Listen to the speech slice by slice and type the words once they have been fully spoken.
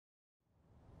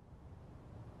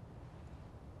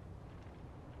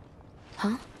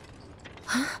Huh?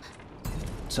 Huh?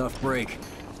 Tough break.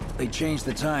 They changed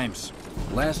the times.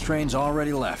 Last train's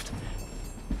already left.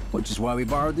 Which is why we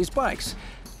borrowed these bikes.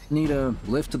 Need a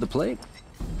lift to the plate?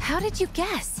 How did you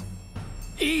guess?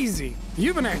 Easy.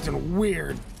 You've been acting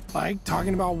weird. Like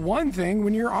talking about one thing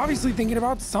when you're obviously thinking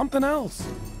about something else.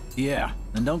 Yeah,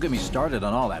 and don't get me started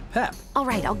on all that pep. All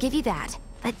right, I'll give you that.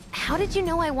 But how did you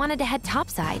know I wanted to head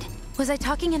topside? Was I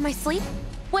talking in my sleep?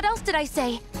 What else did I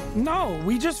say? No,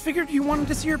 we just figured you wanted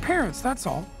to see your parents, that's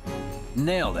all.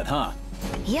 Nailed it, huh?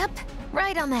 Yep,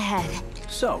 right on the head.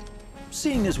 So,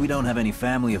 seeing as we don't have any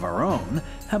family of our own,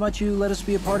 how about you let us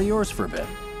be a part of yours for a bit?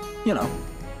 You know,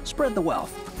 spread the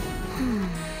wealth.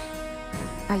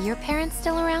 Are your parents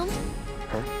still around?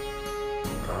 Huh?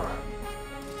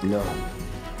 No.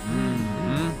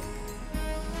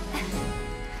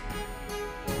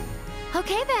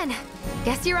 Okay then.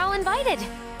 Guess you're all invited.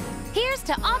 Here's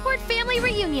to awkward family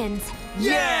reunions.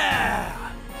 Yeah!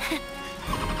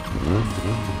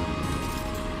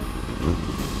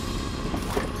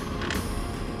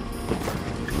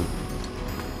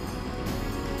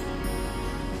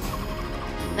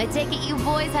 I take it you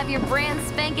boys have your brand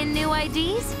spanking new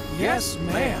IDs? Yes,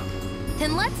 ma'am.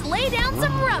 Then let's lay down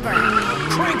some rubber.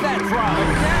 Crank that frog!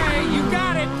 Okay, you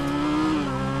got it.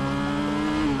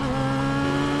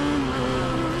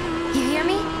 You hear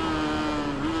me?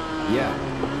 Yeah.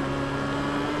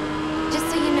 Just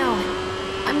so you know,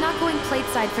 I'm not going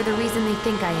plateside for the reason they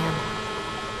think I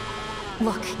am.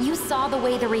 Look, you saw the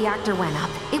way the reactor went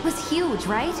up. It was huge,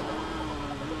 right?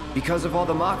 Because of all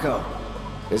the Mako.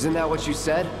 Isn't that what you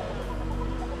said?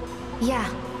 Yeah.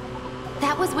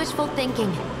 That was wishful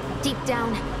thinking. Deep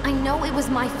down, I know it was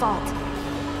my fault.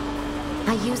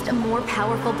 I used a more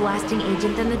powerful blasting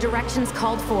agent than the directions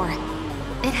called for.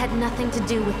 It had nothing to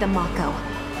do with the Mako.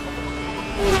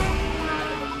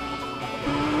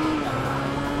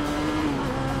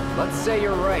 Let's say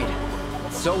you're right.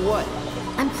 So what?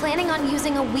 I'm planning on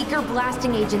using a weaker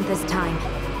blasting agent this time.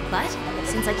 But,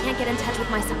 since I can't get in touch with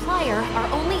my supplier,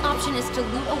 our only option is to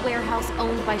loot a warehouse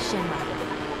owned by Shinra.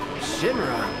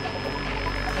 Shinra?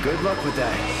 Good luck with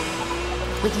that.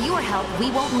 With your help, we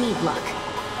won't need luck.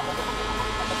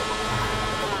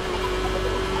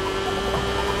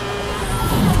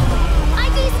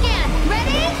 ID scan!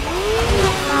 Ready?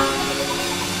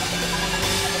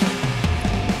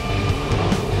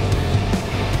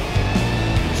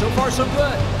 So far, so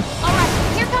good. Alright,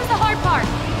 here comes the hard part.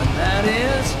 And that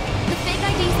is... The fake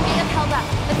IDs may have held up,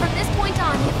 but from this point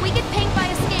on, if we get pinged by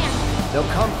a scan...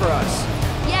 They'll come for us.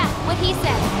 Yeah, what he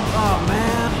said. Oh,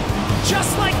 man.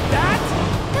 Just like that?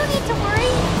 No need to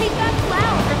worry. They've got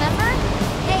cloud, remember?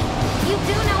 Hey, you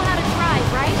do know how to drive,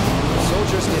 right?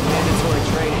 Soldiers get mandatory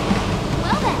training.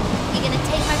 Well then, you gonna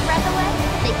take my breath away?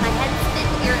 Make my head spin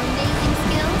with your amazing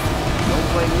skills? Don't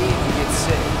blame me if you get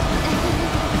sick.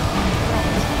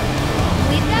 Right.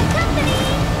 We've got company!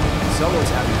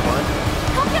 Someone's having fun.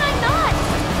 How can I not?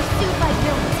 Pursued by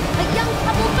villains, a young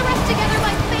couple thrust together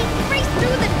by fate race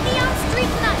through the neon street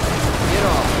night. Get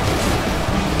off.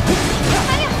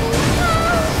 I am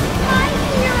my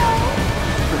hero!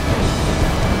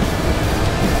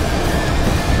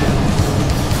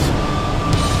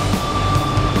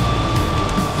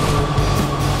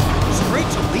 Straight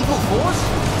to legal force?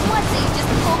 What, so you just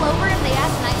pull over if they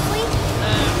ask nicely?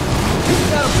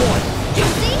 Got a point. You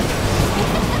see?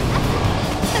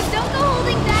 So don't go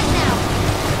holding back now.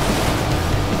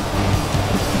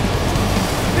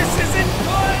 This isn't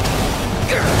good!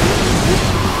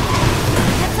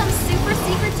 Got some super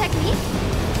secret technique?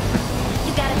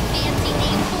 You got a fancy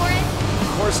name for it? Of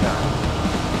course not.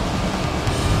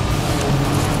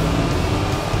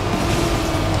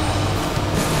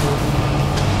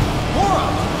 Laura!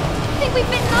 Think we've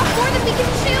bitten off more than we can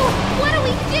chew? What do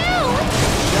we do?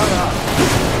 Shut up.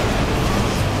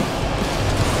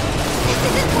 This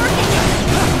isn't working!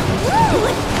 Woo!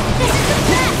 This is the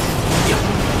best!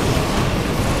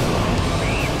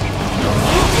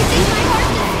 This is my heart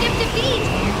that skipped a beat!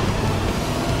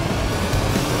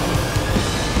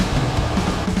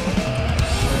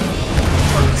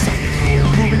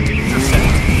 Moving to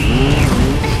intercept.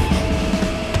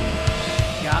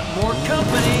 Got more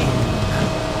company.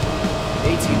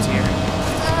 A-Team's here.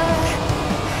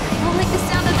 I've only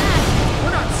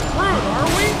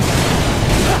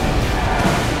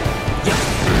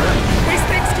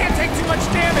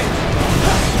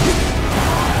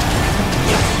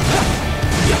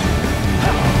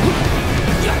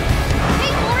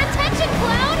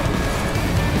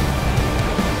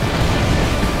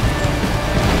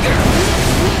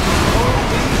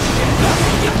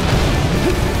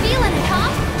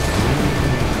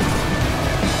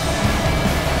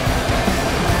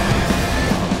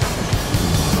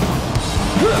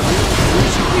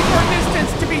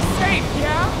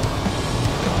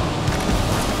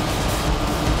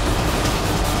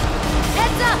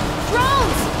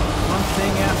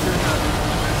or nothing.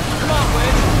 Come on,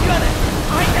 Wedge, gun it!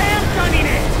 I am gunning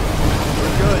it!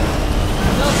 We're good.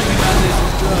 Nothing about this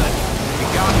is good. You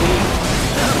got me.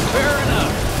 Fair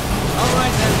enough. All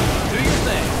right then, do your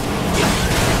thing.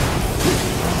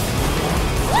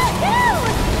 Woohoo!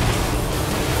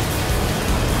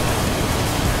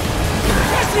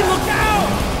 Jesse, look out!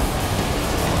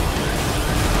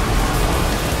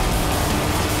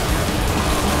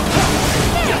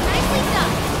 Yeah, nicely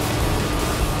done.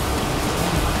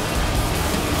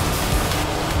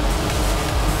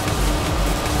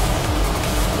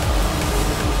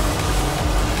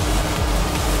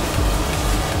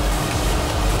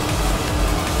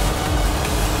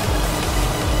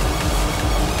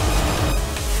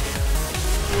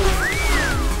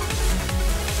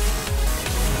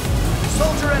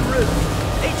 Soldier en route.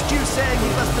 HQ saying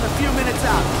he's less than a few minutes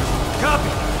out. Copy.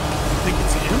 Think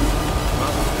it's him?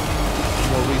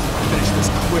 More reason to finish this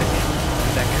quick.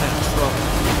 That kind of trouble.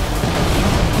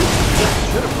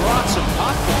 Should have brought some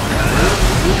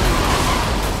popcorn.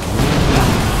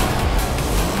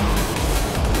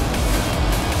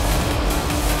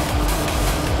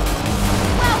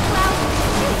 Wow, Cloud,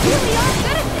 you really are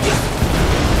good at this.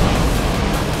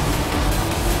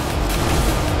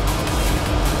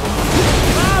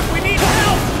 Bob, we need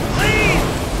help! Please!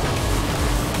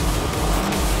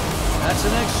 That's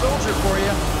an ex-soldier for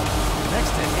you.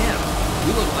 Next to him,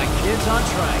 you look like kids on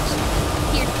tracks.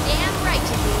 You're damn right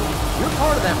you do. You're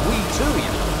part of that we too,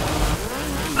 you know.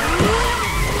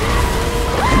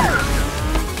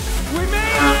 We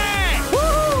made it!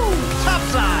 Woo!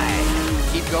 Topside!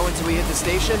 Keep going till we hit the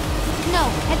station? No,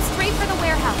 head straight for the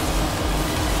warehouse.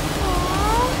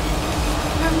 Aww.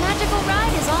 Our magical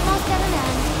ride is almost at an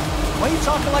end. Why are you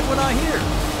talking like we're not here?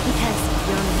 Because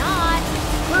you're not.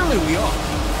 Clearly we are.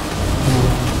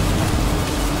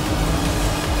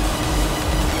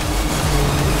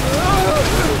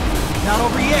 Not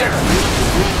over here.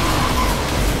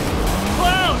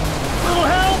 Cloud! Little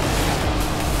help!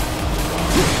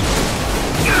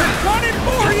 Running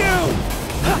for you!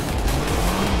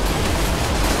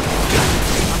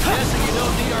 I'm guessing you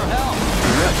don't need our help.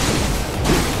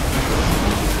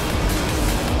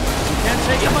 We can't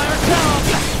take it by ourselves.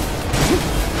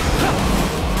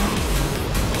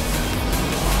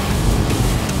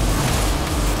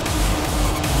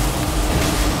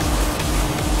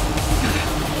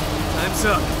 Time's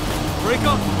up. Break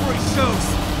off before he shows.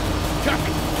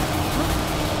 Copy.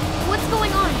 What's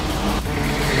going on?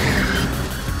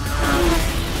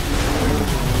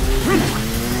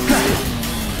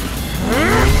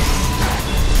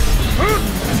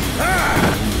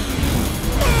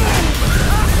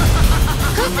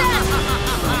 Who's that?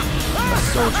 A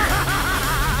soldier.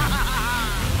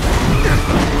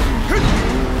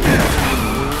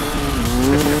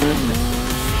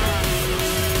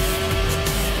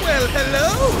 Well, hello!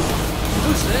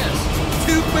 Who's this?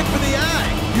 Too quick for the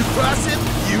eye. You cross him,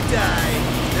 you die.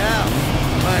 Now,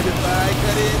 mind if I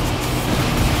cut in?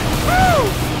 Woo!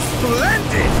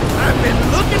 Splendid! I've been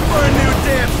looking for a new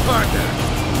dance partner.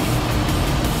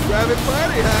 Private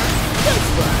party, huh? That's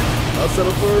fine. I'll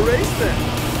settle for a race then.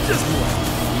 Just one.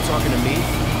 You talking to me?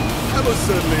 I most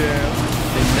certainly am.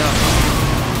 Enough.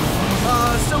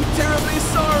 So terribly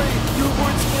sorry. Your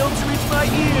words failed to reach my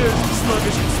ears,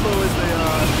 sluggish and slow as they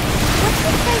are. What's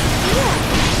this guy's deal?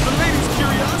 The lady's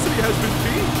curiosity has been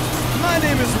piqued. My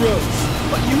name is Rose,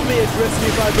 but you may address me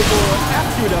by the more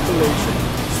accurate appellation,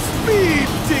 Speed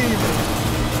Demon.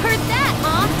 Heard that,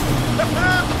 huh?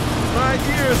 My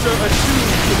ears are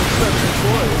attuned to the feminine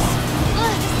voice.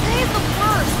 Ugh, this guy is the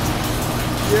worst.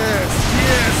 Yes,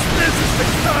 this is the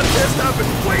contest I've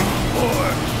been waiting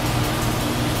for.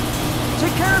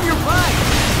 Take care of your bike.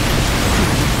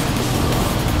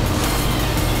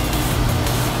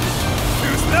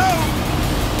 Too slow.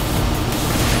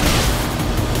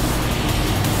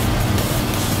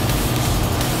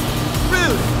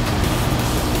 Really?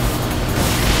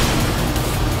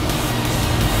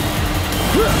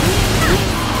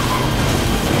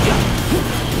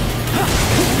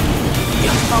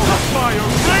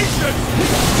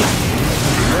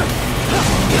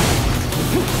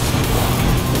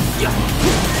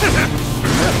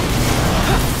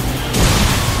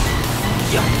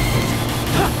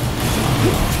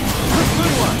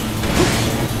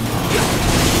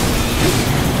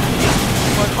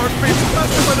 My heart rate's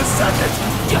faster by the second.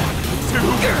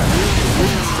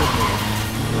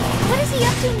 What is he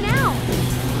up to now?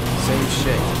 Same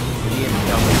shit. Me and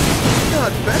Double.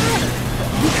 Not bad.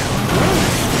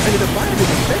 And an abiding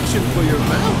affection for your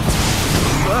mount.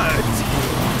 But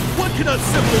one cannot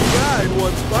simply ride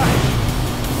one's bike.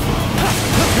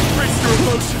 Embrace your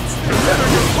emotions and enter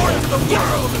your heart to the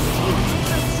world.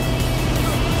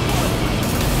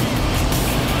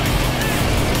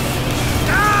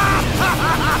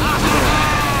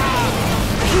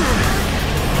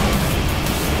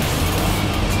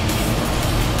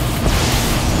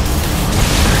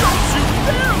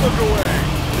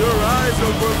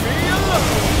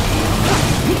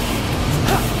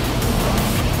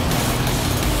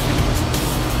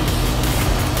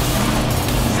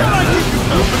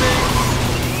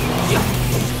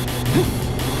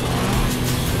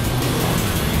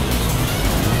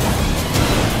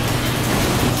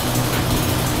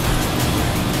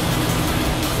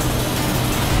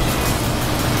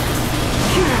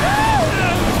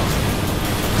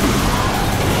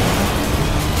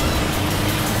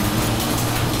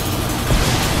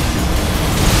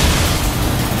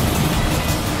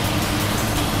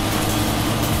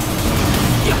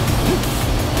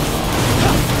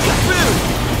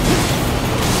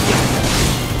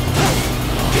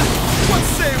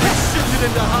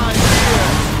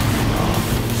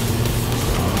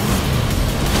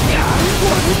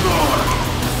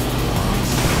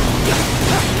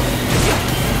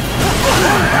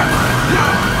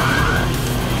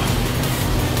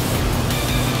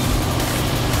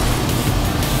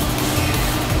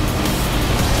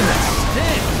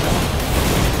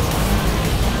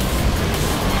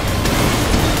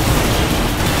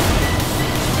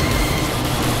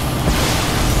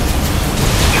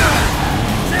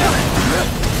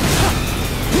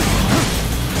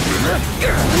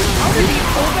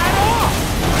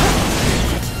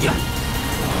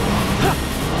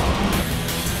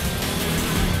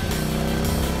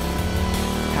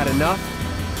 Had enough?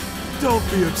 Don't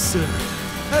be absurd.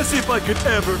 As if I could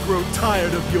ever grow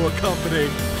tired of your company.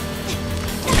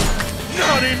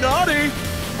 Naughty, naughty!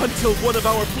 Until one of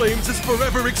our flames is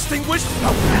forever extinguished,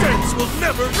 our dance will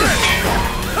never end!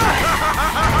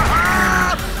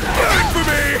 Burn for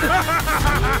me!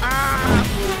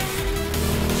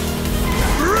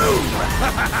 Rude!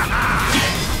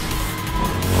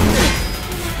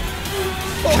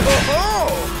 Ho ho ho!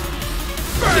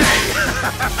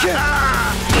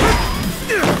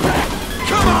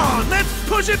 Come on, let's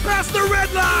push it past the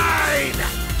red line!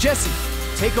 Jesse,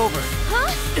 take over.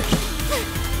 Huh?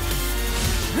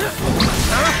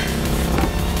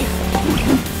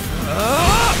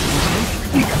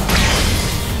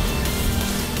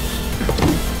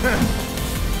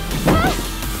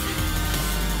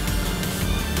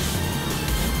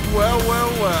 Well,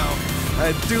 well, well.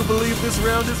 I do believe this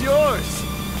round is yours.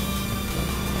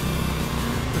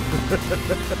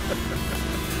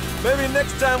 Maybe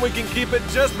next time we can keep it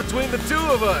just between the two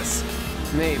of us.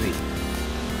 Maybe.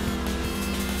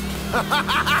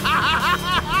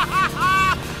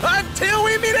 Until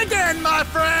we meet again, my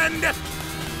friend!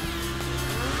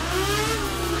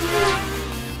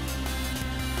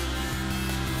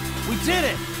 We did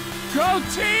it! Go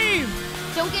team!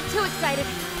 Don't get too excited.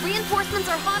 Reinforcements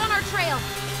are hot on our trail.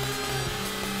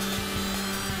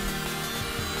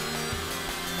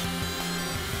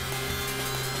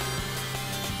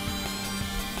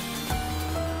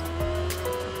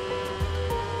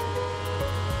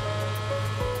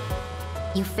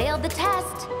 You failed the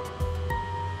test.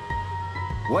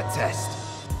 What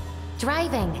test?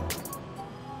 Driving.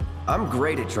 I'm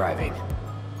great at driving.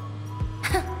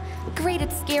 Great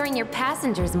at scaring your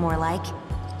passengers, more like.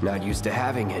 Not used to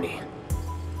having any.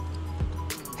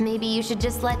 Maybe you should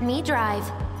just let me drive.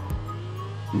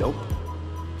 Nope.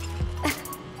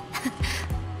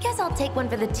 Guess I'll take one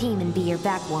for the team and be your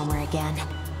back warmer again.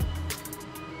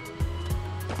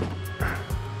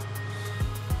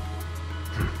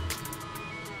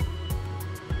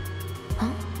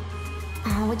 Huh?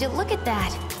 Oh, would you look at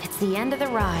that? It's the end of the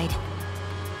ride.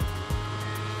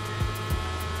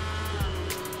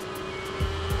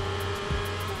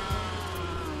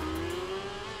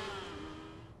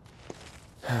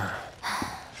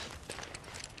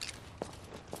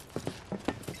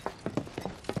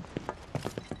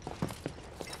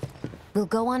 We'll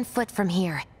go on foot from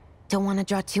here. Don't want to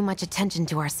draw too much attention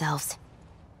to ourselves.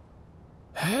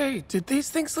 Hey, did these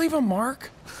things leave a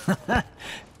mark?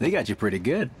 They got you pretty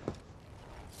good.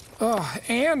 Oh,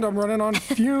 and I'm running on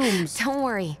fumes. Don't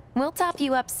worry, we'll top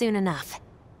you up soon enough.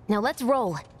 Now let's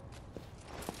roll.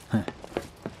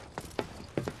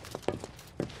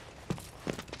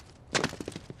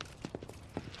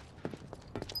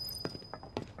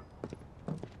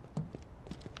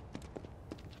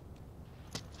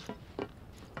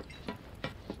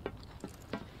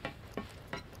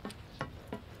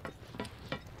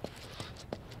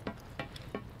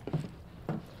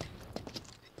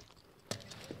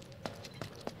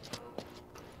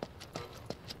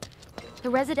 The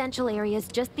residential area is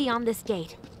just beyond this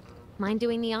gate. Mind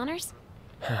doing the honors?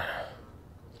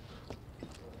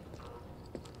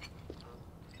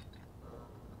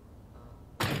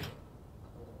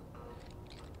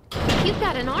 You've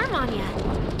got an arm on you.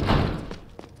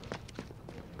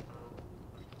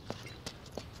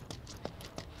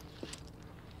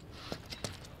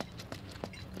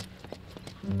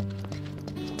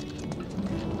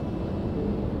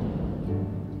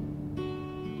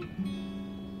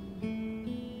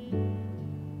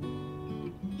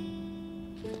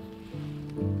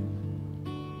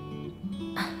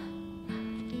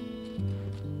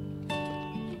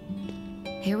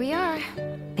 Here we are.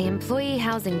 The Employee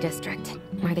Housing District,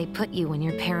 where they put you when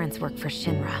your parents worked for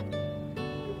Shinra.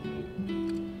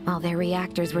 While their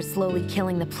reactors were slowly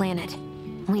killing the planet,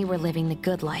 we were living the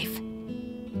good life.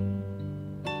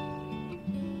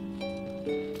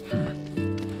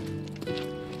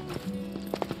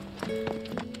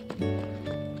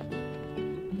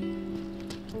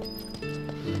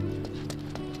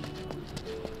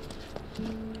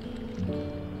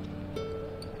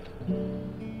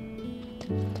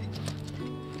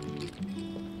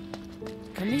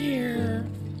 Come here.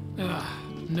 Ugh,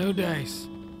 no dice.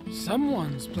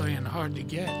 Someone's playing hard to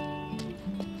get.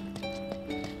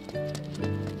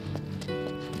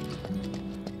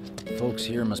 Folks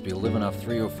here must be living off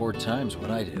 3 or 4 times what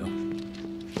I do.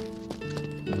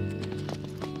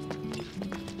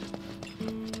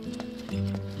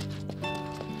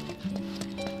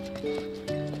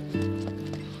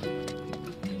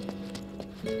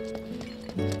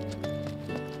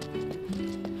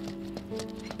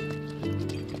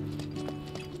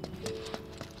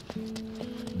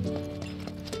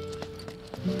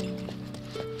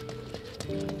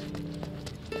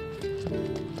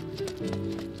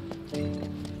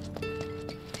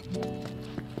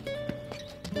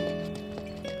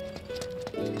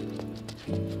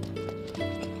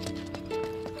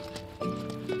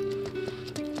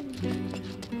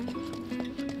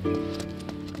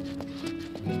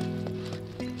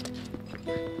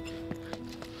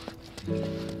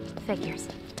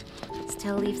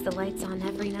 leaves the lights on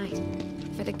every night.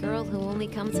 For the girl who only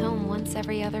comes home once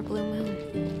every other blue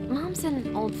moon. Mom's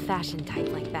an old-fashioned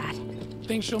type like that.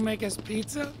 Think she'll make us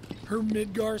pizza? Her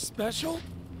Midgar special?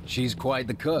 She's quite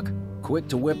the cook. Quick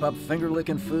to whip up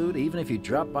finger-licking food, even if you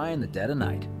drop by in the dead of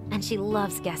night. And she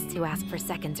loves guests who ask for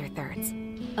seconds or thirds.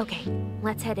 Okay,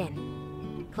 let's head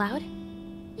in. Cloud,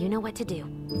 you know what to do.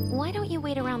 Why don't you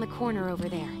wait around the corner over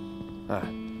there?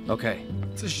 Okay.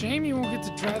 It's a shame you won't get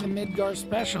to try the Midgar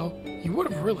special. You would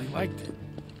have really liked it.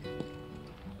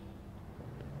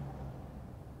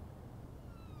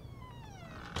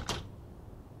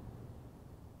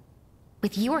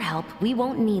 With your help, we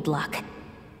won't need luck.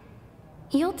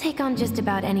 You'll take on just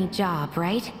about any job,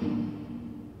 right?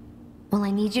 Well,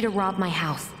 I need you to rob my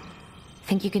house.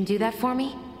 Think you can do that for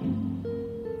me?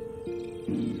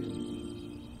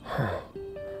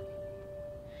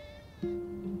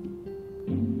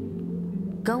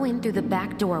 Go in through the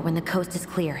back door when the coast is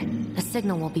clear. A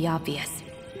signal will be obvious.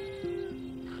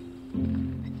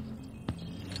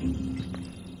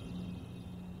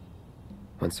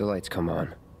 Once the lights come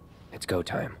on, it's go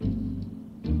time.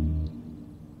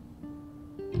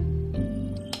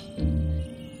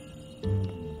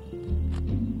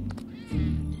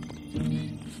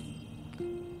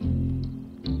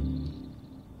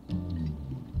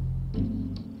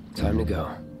 Time to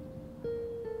go.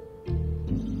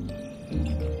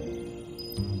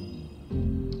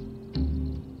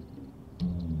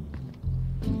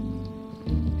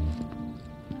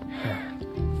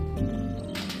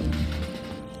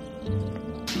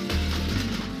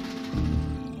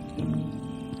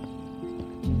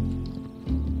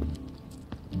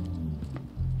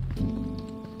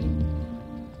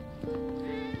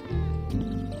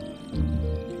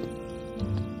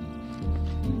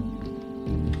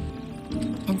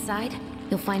 Inside,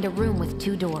 you'll find a room with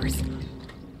 2 doors.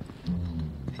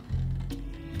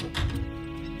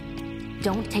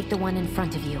 Don't take the one in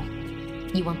front of you.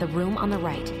 You want the room on the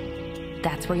right.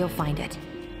 That's where you'll find it.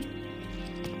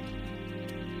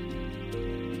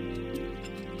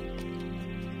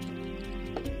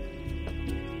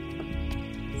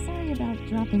 Sorry about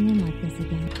dropping in like this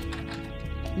again.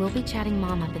 We'll be chatting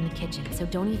Mom up in the kitchen, so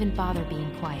don't even bother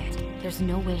being quiet. There's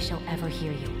no way she'll ever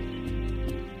hear you.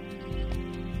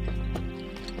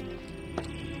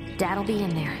 Dad'll be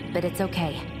in there, but it's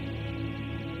okay.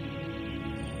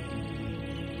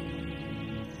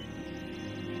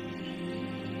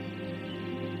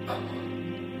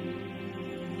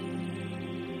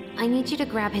 I need you to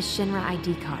grab his Shinra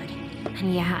ID card.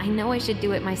 And yeah, I know I should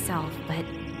do it myself, but...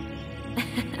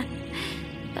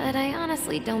 but I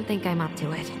honestly don't think I'm up to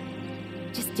it.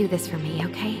 Just do this for me,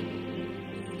 okay?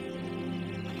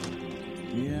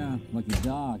 Yeah, lucky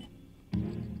dog.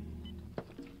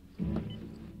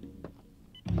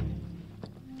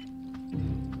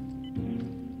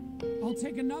 I'll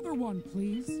take another one,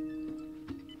 please.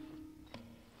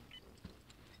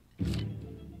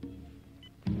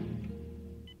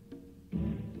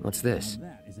 What's this?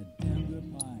 That is a damn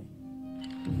good pie.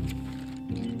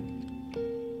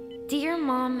 Dear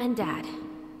Mom and Dad,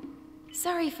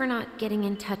 sorry for not getting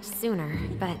in touch sooner,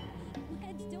 but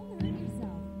Wedge, don't hurt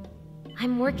yourself.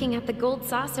 I'm working at the Gold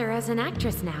Saucer as an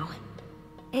actress now.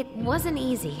 It wasn't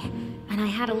easy, and I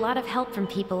had a lot of help from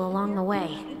people along the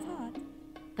way. It's hot.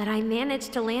 But I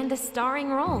managed to land a starring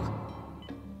role.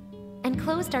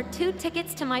 Enclosed are 2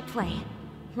 tickets to my play.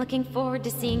 Looking forward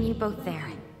to seeing you both there.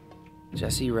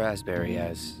 Jessie Raspberry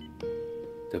as...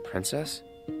 the princess?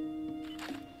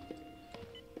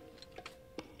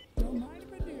 Don't mind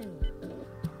if I do.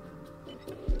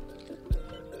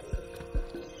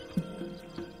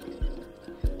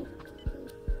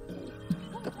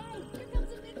 All right, here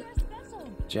comes a Midgar special.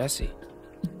 Jessie.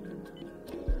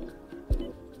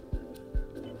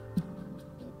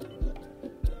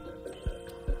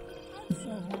 I'm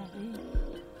so happy.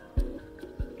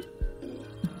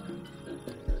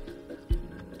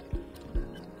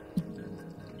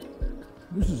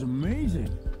 This is amazing.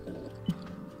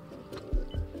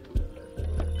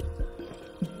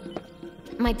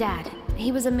 My dad,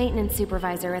 he was a maintenance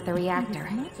supervisor at the reactor.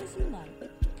 As much as you like.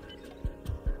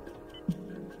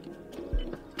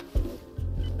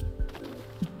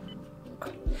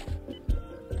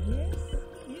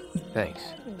 This is Thanks.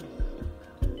 heaven.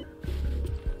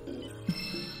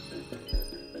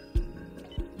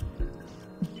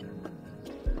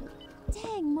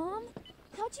 Dang, Mom.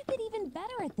 How'd you get even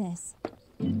better at this?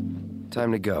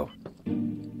 Time to go.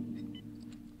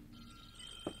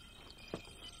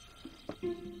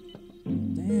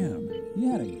 Damn,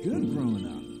 you had a good growing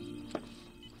up.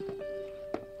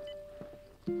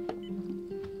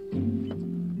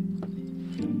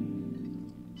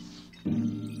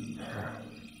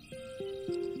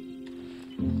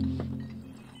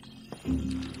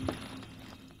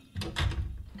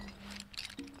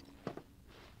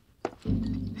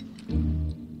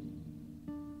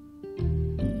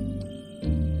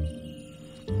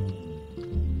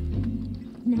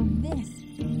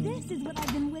 This is what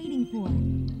I've been waiting for.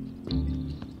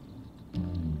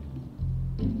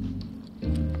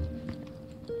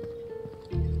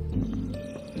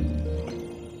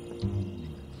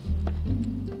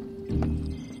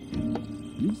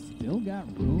 You still got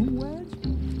room, Wedge?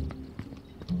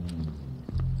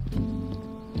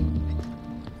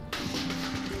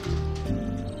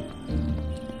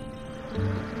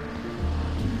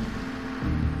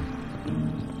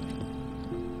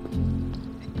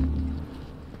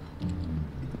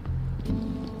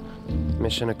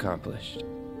 Mission accomplished.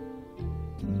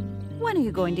 When are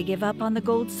you going to give up on the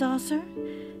gold saucer?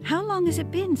 How long has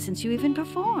it been since you even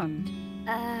performed?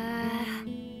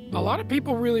 A lot of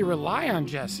people really rely on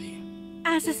Jesse.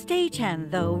 As a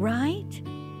stagehand, though, right?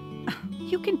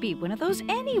 You can be one of those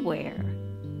anywhere.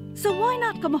 So why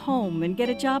not come home and get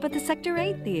a job at the Sector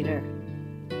 8 theater?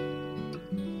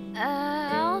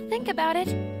 I'll think about it.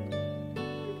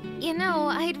 You know,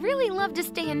 I'd really love to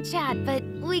stay and chat, but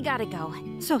we gotta go.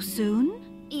 So soon?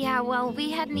 Yeah, well,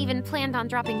 we hadn't even planned on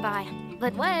dropping by.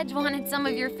 But Wedge wanted some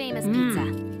of your famous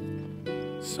pizza.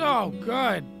 So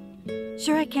good.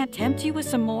 Sure I can't tempt you with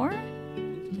some more?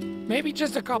 Maybe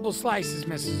just a couple slices,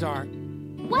 Mrs. R.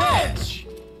 Wedge!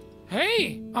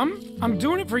 Hey, I'm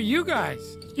doing it for you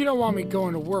guys. You don't want me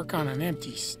going to work on an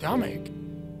empty stomach.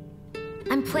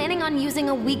 I'm planning on using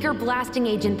a weaker blasting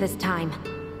agent this time.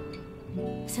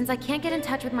 Since I can't get in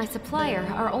touch with my supplier,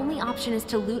 our only option is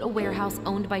to loot a warehouse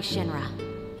owned by Shinra.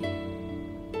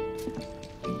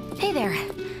 Hey there.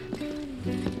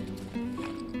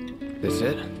 This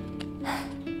it?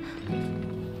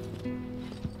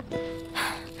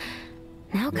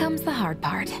 Now comes the hard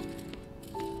part.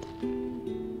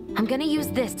 I'm gonna use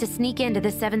this to sneak into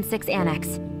the 7-6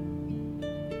 annex.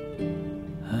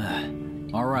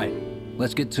 All right,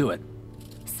 let's get to it.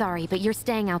 Sorry, but you're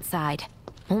staying outside.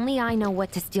 Only I know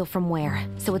what to steal from where,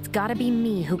 so it's gotta be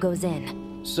me who goes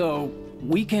in. So,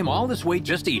 we came all this way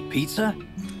just to eat pizza?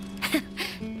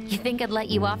 You think I'd let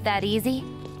you off that easy?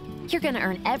 You're gonna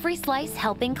earn every slice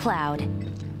helping Cloud.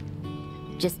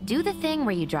 Just do the thing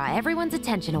where you draw everyone's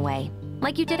attention away,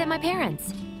 like you did at my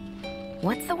parents'.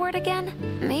 What's the word again?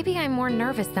 Maybe I'm more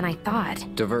nervous than I thought.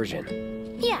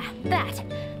 Diversion. Yeah, that.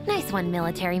 Nice one,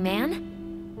 military man.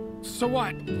 So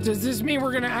what? Does this mean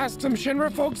we're gonna ask some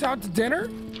Shinra folks out to dinner?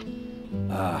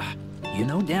 You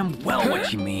know damn well what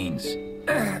she means.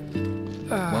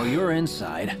 While you're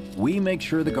inside, we make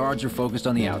sure the guards are focused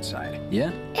on the outside,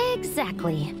 yeah?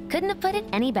 Exactly. Couldn't have put it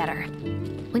any better.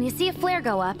 When you see a flare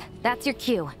go up, that's your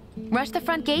cue. Rush the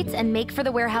front gates and make for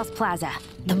the warehouse plaza.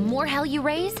 The more hell you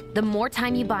raise, the more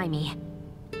time you buy me.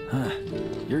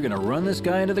 You're gonna run this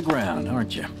guy into the ground,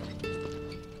 aren't you?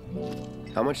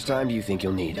 How much time do you think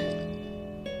you'll need?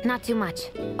 Not too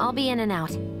much. I'll be in and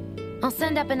out. I'll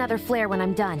send up another flare when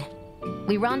I'm done.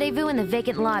 We rendezvous in the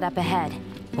vacant lot up ahead.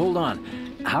 Hold on.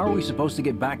 How are we supposed to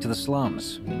get back to the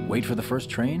slums? Wait for the first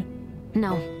train?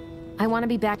 No. I want to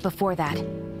be back before that.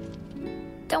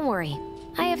 Don't worry.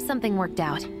 I have something worked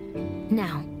out.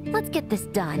 Now, let's get this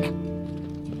done.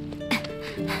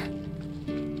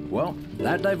 Well,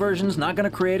 that diversion's not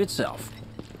gonna create itself.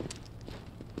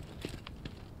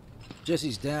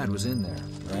 Jesse's dad was in there,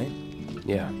 right?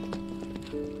 Yeah.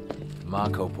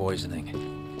 Mako poisoning.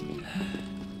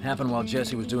 Happened while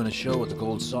Jesse was doing a show with the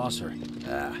gold saucer.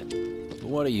 But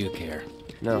what do you care?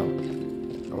 No.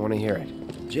 I want to hear it.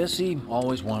 Jessie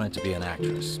always wanted to be an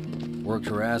actress. Worked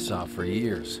her ass off for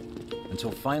years. Until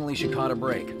finally she caught a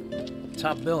break.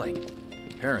 Top billing.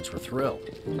 Parents were thrilled.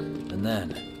 And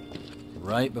then,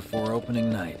 right before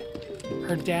opening night,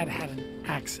 Her dad had an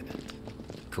accident.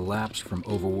 collapsed from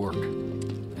overwork.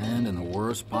 And in the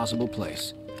worst possible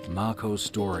place, Mako's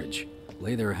storage.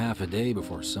 Lay there half a day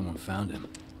before someone found him.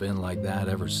 Been like that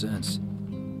ever since.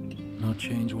 No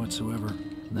change whatsoever.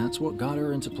 That's what got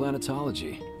her into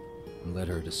planetology. And led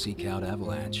her to seek out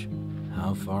Avalanche.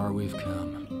 How far we've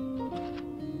come.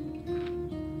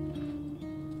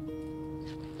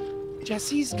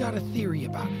 Jesse's got a theory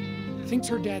about it. Thinks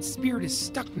her dad's spirit is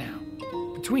stuck now,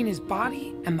 between his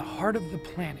body and the heart of the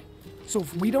planet. So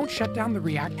if we don't shut down the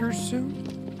reactors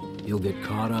soon... You'll get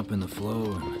caught up in the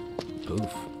flow and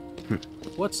poof.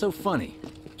 What's so funny?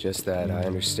 Just that I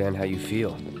understand how you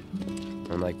feel.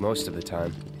 Unlike most of the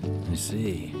time. I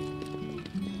see.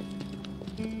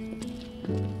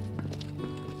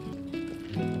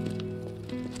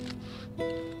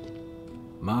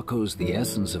 Mako's the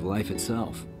essence of life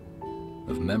itself.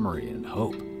 Of memory and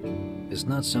hope. It's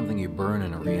not something you burn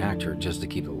in a reactor just to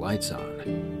keep the lights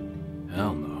on.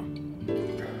 Hell no.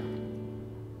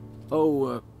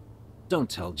 Oh, don't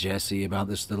tell Jessie about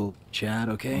this little chat,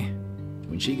 okay?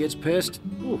 When she gets pissed,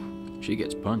 ooh, she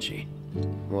gets punchy.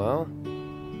 Well,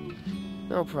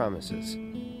 No promises.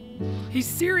 He's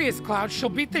serious, Cloud. She'll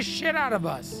beat the shit out of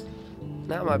us.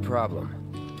 Not my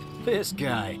problem. This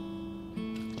guy.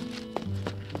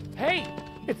 Hey,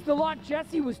 it's the lot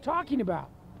Jesse was talking about.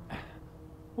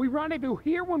 We rendezvous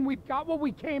here when we've got what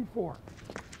we came for.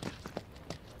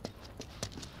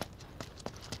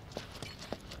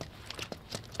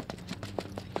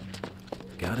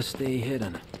 Gotta stay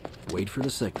hidden. Wait for the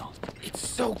signal. It's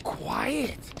so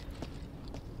quiet.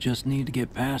 Just need to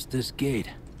get past this gate.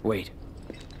 Wait.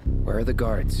 Where are the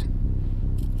guards?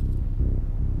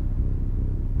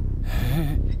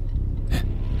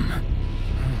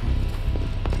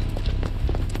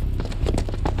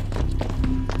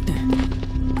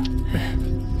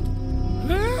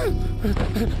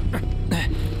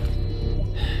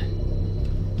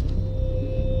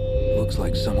 Looks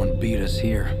like someone beat us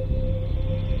here.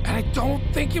 And I don't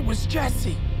think it was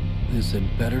Jesse. This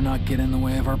had better not get in the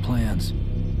way of our plans.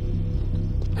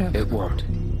 It won't.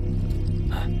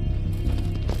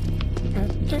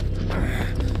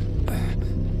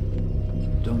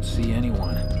 Don't see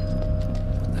anyone.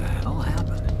 What the hell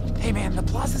happened? Hey man, the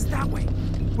plaza's that way.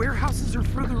 Warehouses are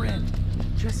further in.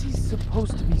 Jesse's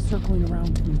supposed to be circling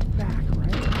around from the back,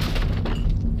 right?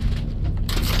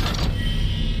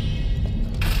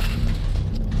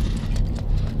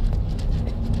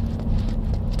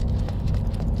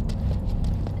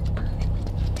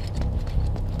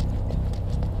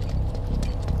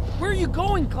 Where are you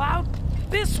going, Cloud?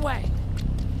 This way!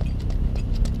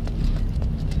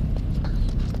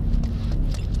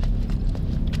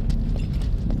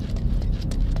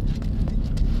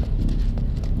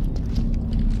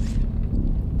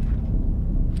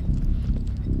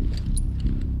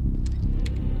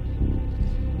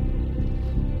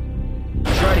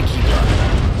 Try to keep up.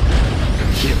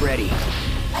 Get ready.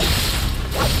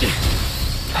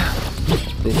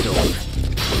 It's over.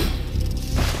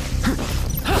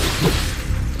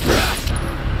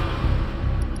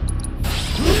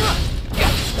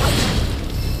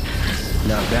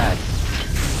 Not bad.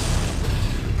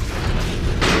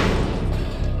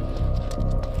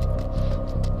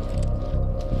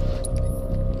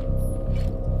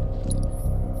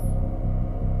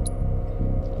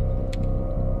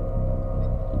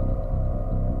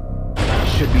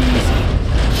 Should be easy.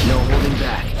 No holding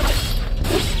back.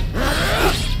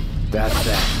 That's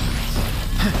that.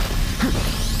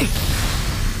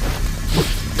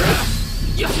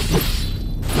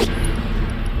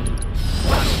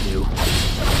 That'll do.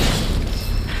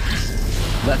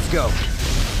 Let's go.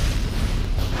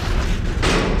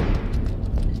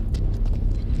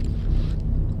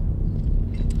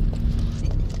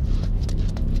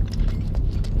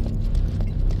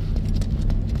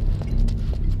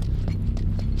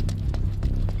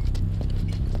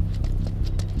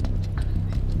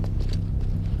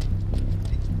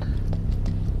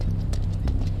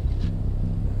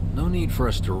 No need for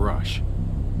us to rush.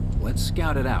 Let's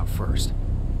scout it out first.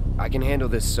 I can handle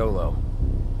this solo.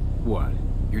 What?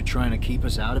 You're trying to keep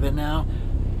us out of it now?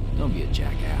 Don't be a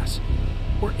jackass.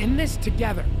 We're in this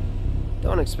together.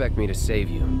 Don't expect me to save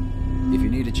you. If you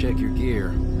need to check your gear,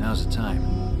 now's the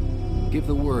time. Give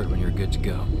the word when you're good to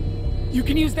go. You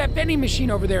can use that vending machine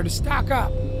over there to stock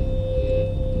up.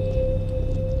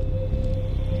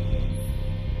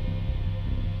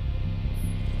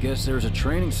 Guess there's a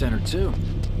training center too.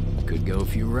 Could go a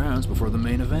few rounds before the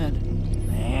main event.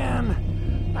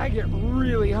 Man, I get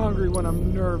really hungry when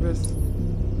I'm nervous.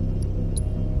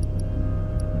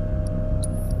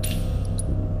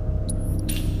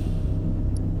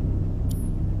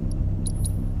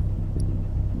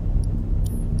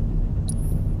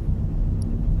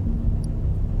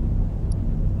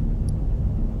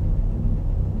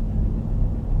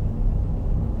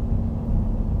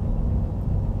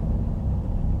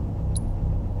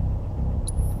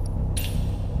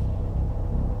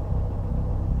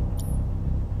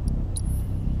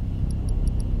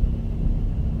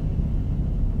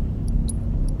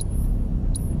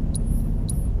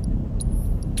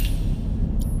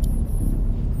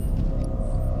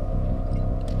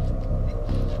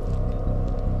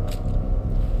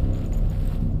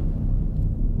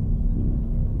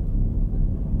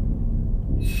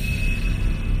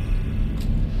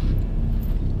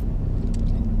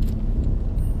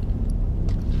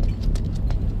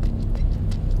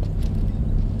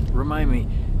 Remind me,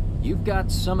 you've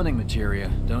got summoning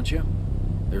materia, don't you?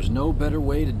 There's no better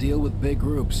way to deal with big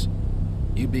groups.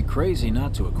 You'd be crazy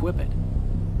not to equip it.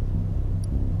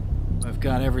 I've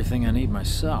got everything I need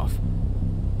myself.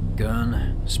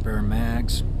 Gun, spare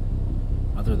mags.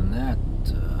 Other than that,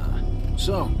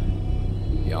 So,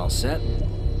 you all set?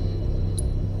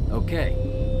 Okay,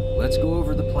 let's go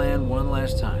over the plan one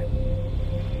last time.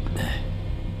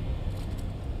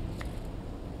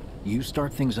 You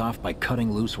start things off by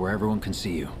cutting loose where everyone can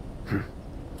see you.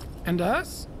 And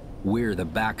us? We're the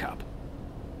backup.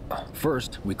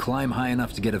 First, we climb high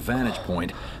enough to get a vantage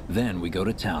point, then we go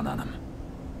to town on them.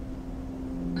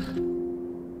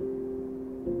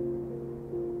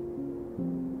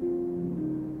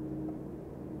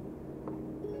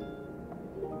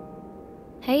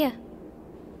 Heya.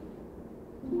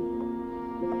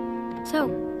 So,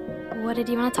 what did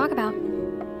you want to talk about?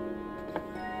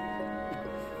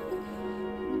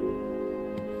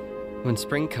 When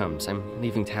spring comes, I'm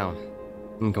leaving town.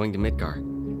 I'm going to Midgar.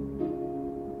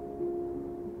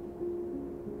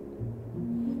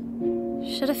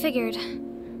 Should have figured.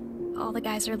 All the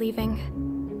guys are leaving.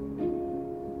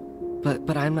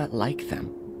 But I'm not like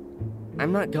them.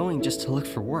 I'm not going just to look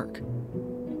for work.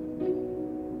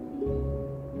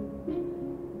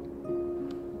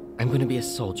 I'm going to be a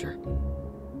soldier.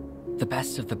 The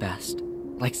best of the best.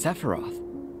 Like Sephiroth.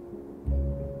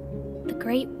 The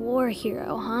Great War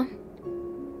hero, huh?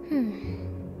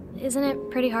 Isn't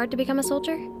it pretty hard to become a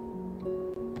soldier?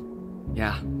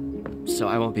 Yeah. So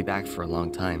I won't be back for a long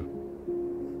time.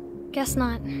 Guess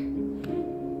not.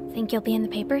 Think you'll be in the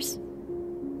papers?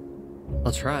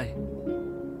 I'll try.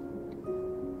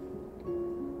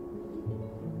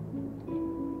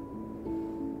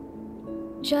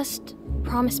 Just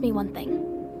promise me one thing.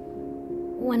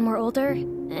 When we're older,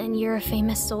 and you're a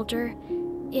famous soldier,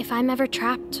 if I'm ever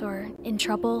trapped or in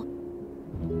trouble,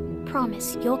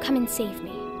 promise you'll come and save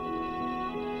me.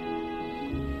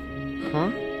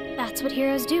 Huh? That's what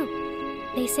heroes do.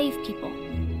 They save people.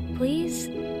 Please?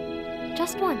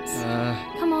 Just once.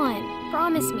 Come on,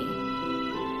 promise me.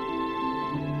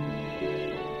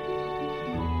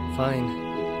 Fine.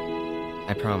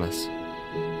 I promise.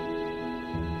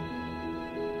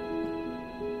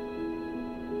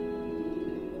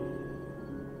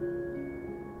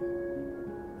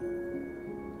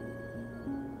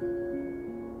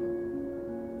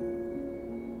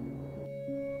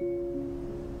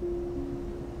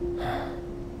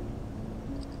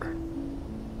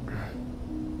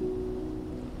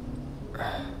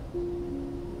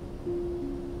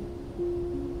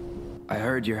 I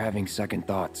heard you're having second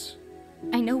thoughts.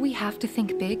 I know we have to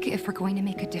think big if we're going to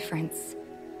make a difference.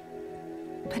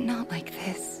 But not like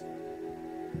this.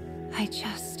 I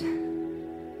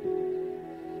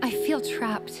feel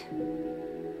trapped.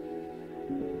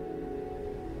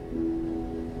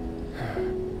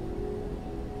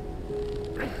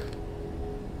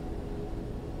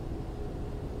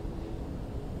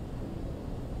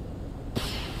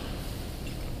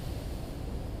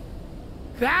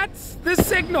 That's the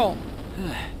signal!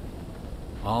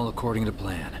 All according to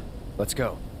plan. Let's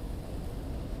go.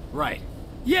 Right.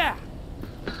 Yeah!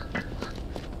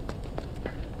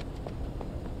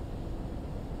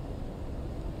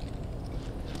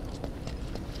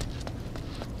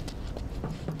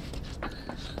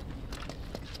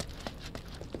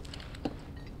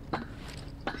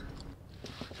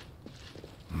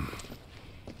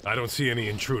 I don't see any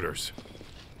intruders.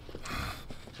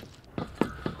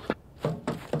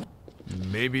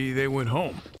 Maybe they went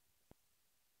home.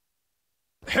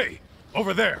 Hey,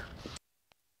 over there!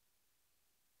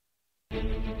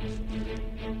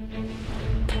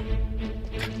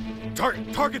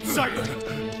 Target sighted!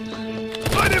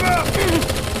 Light him up!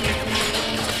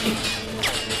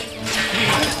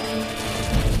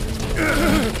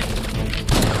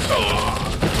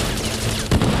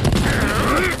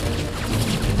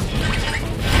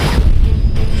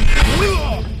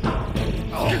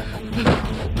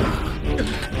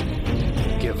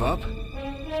 Give up?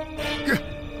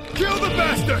 Kill the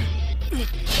bastard!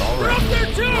 All We're right. up there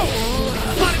too!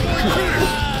 Spotted more intruders!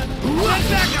 Run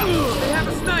back up! They have a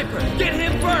sniper! Get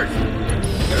him first!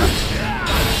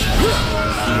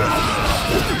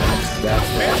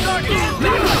 That's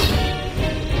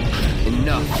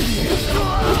enough.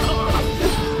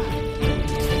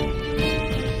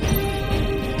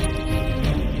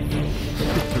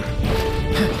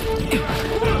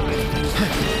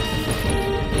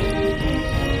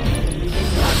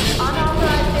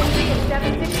 Unauthorized entry in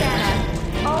 76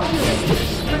 Annex. All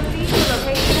units, proceed to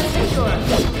location of Secure.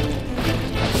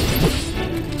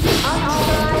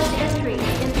 Unauthorized entry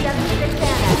in 76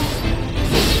 Annex.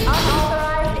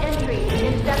 Unauthorized entry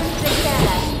in 76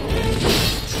 Annex.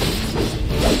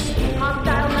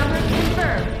 Hostile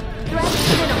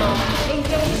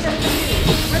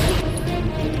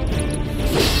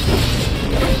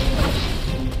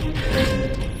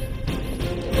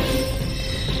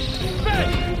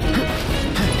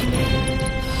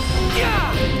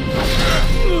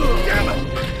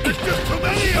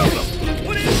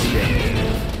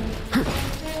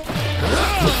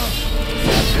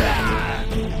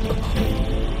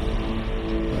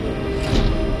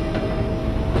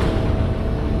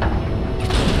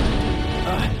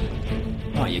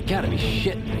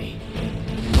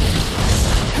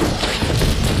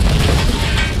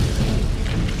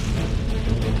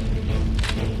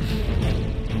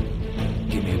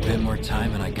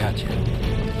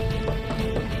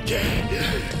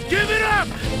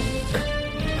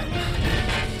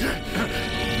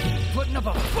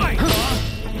of a fight, huh?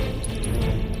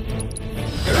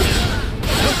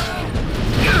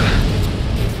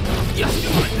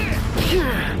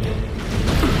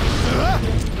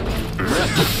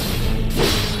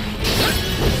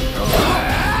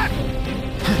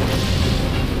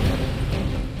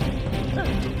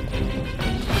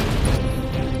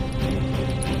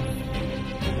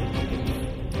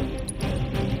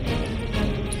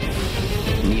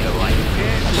 Need a light?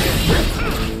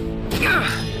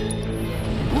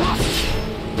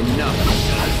 Enough.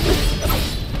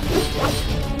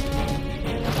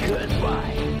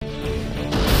 Goodbye.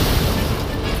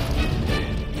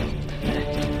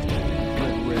 Good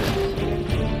riddance.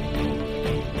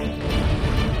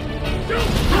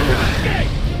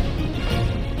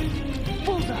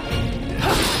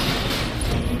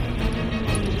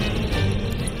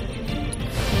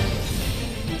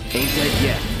 Ain't dead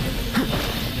yet.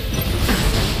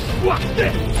 Watch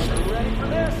this! Ready for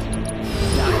this?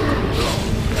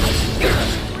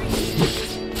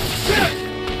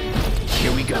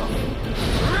 Here we go.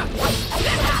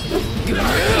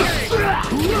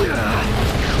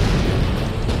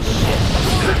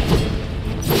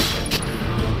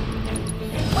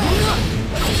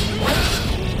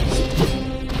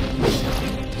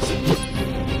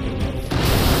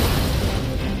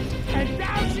 And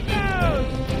down she goes!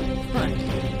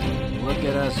 Look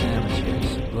at us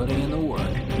amateurs, putting in the work.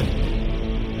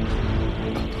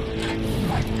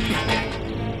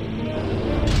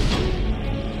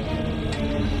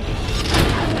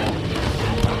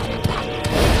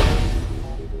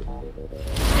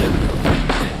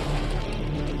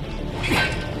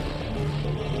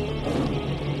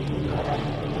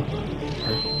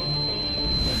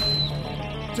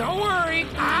 Don't worry,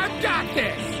 I've got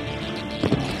this!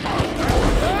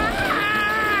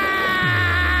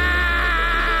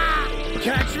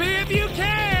 Catch me if you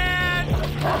can!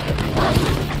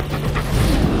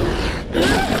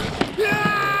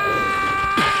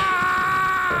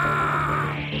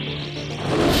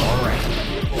 All right.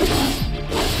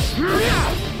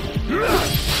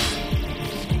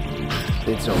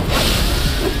 It's over.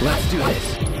 Let's do this.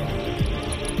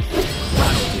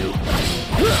 That'll do.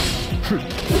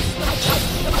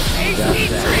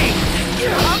 AC3!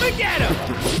 Come and get him!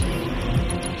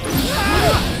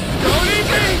 Don't eat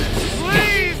me!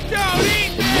 Please don't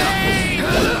eat me!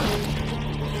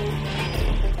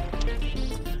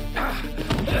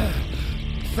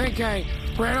 Think I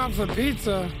ran off the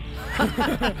pizza.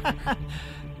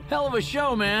 Hell of a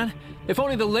show, man. If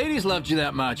only the ladies loved you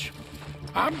that much.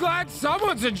 I'm glad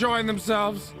someone's enjoying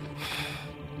themselves.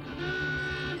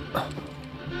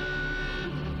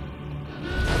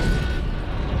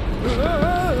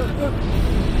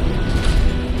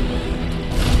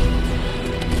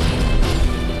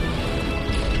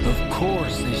 Of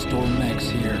course they store mechs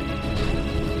here.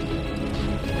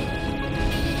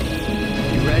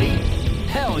 You ready?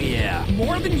 Hell yeah!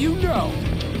 More than you know.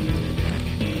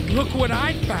 Look what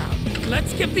I found.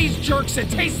 Let's give these jerks a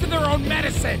taste of their own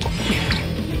medicine.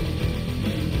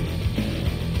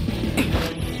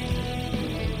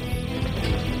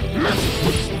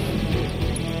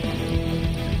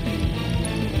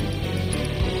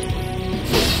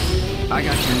 I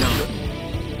got your number.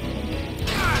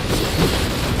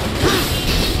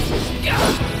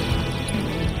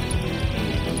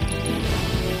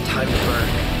 Time to burn.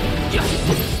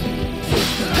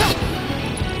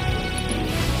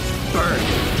 Burn.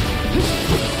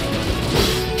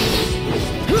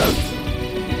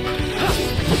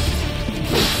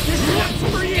 This one's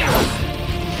for you.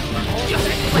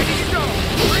 Ready to go.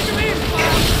 Bring him in,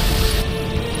 Bob.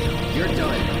 You're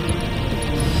done.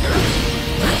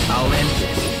 I'll end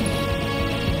this.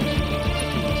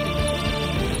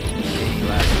 Any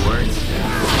last words?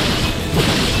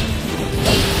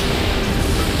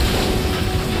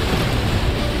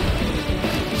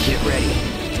 Get ready.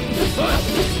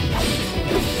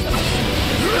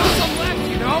 There's some left,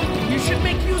 you know? You should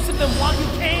make use of them while you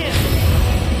can.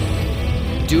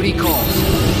 Duty calls.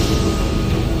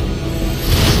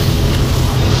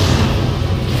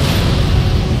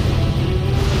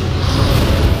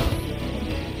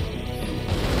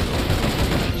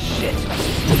 Shit.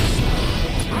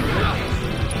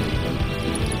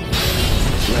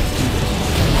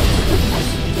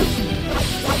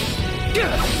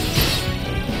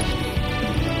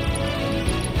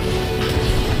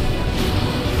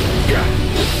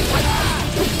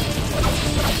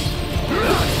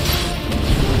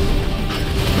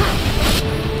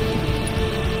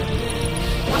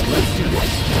 Let's do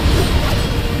this.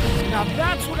 Now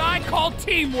that's what I call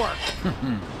teamwork.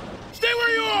 Stay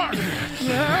where you are!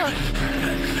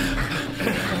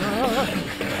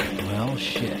 Well,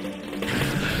 shit.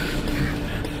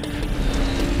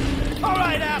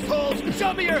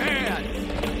 Show me your hands!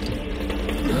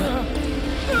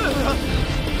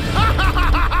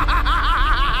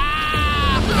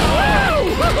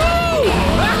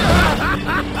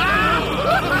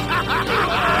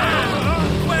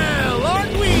 Well,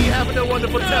 aren't we having a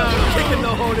wonderful time kicking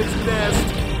the hornet's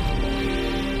nest?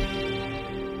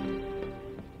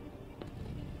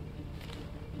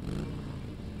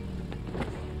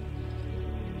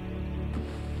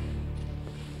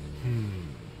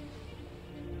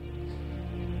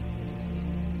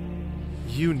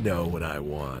 You know what I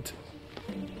want.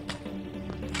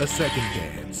 A second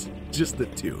dance. Just the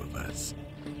two of us.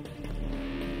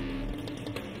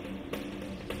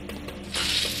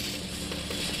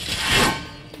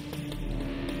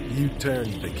 You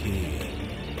turned the key.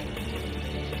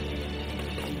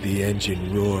 The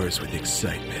engine roars with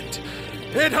excitement.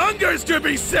 It hungers to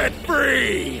be set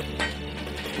free!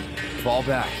 Fall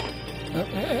back.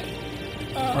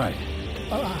 Right.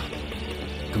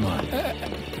 Come on.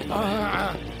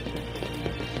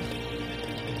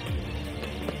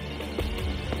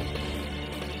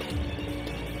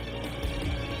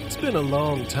 It's been a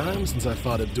long time since I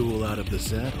fought a duel out of the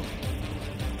saddle.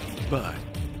 But,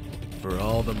 for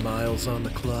all the miles on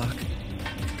the clock,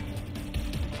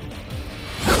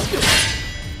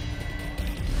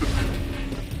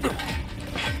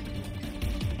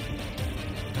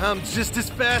 I'm just as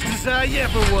fast as I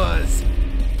ever was!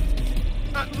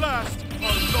 At last,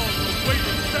 our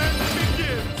long-awaited dance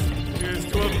begins! Here's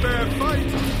to a fair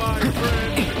fight, my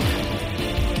friend!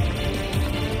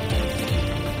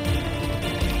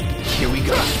 Here we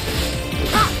go.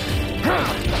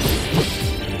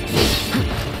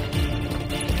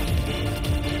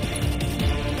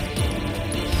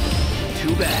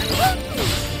 Too bad.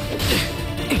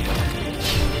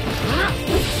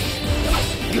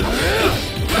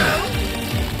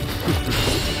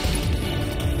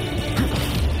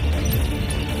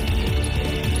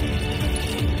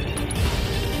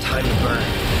 Time to burn.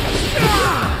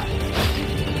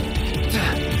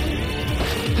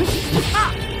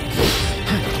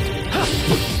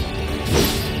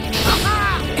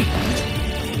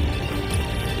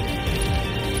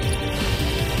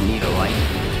 Need a light?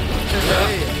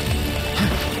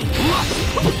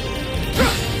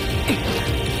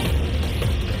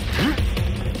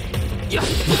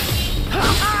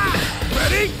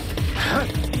 Ready?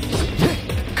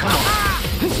 Come on!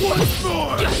 Once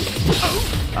more!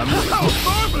 I'm how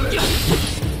marvelous!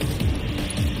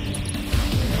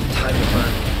 Time to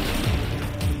burn.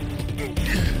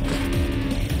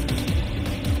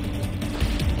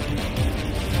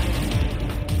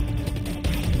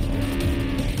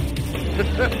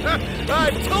 I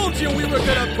told you we were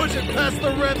gonna push it past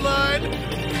the red line!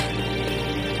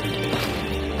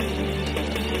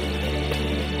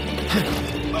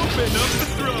 Open up the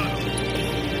throttle!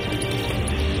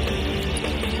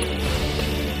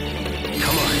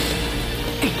 Come on.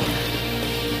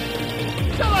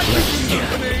 Shall I keep you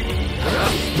company?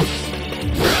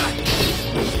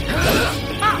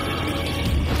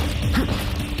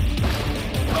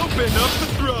 Open up the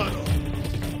throttle!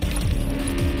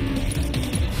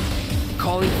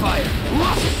 Calling fire.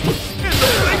 In the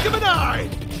blink of an eye!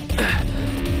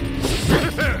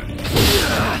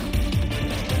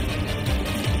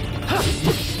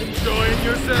 Enjoying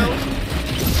yourself?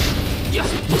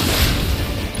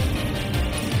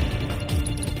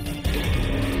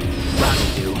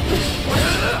 That'll do.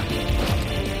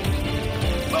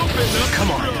 Open up Come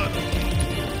the on. throttle!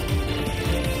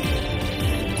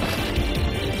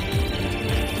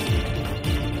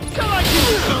 Shall I keep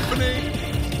you company?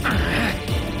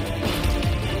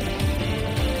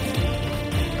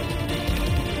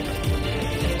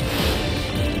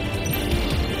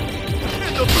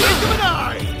 In the blink of an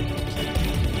eye!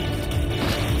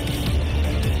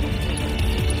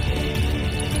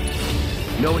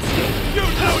 No escape. You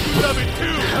know you love it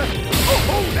too!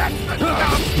 Oh, that's the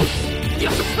stuff!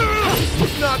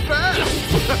 Not bad!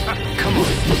 Come on.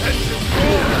 Engine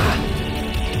roar!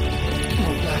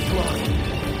 Won't last long.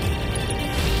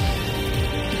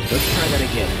 Let's try that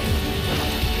again.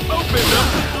 Open up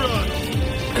the throttle!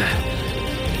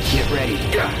 Get ready.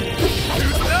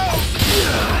 Use now!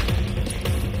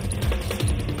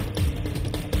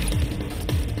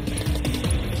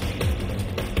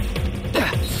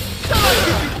 Shall I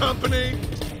keep you company?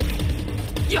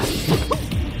 In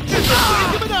the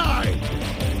blink of an eye!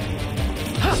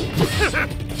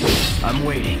 I'm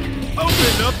waiting.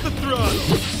 Open up the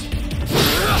throttle!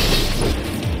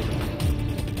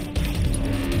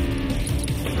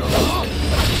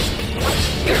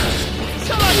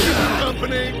 Shall I keep you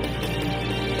company?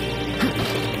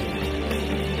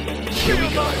 Feel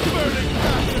my burning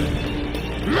passion!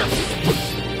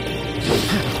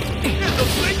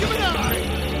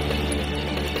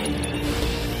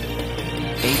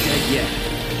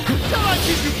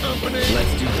 keep you company.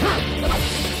 Let's do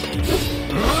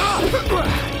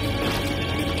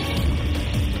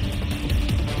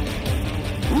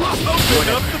Open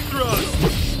up the thrust!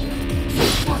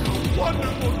 What a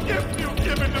wonderful gift you've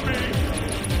given to me!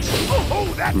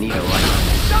 Oh, that's Nito,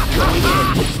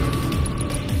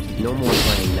 no more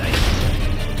playing nice.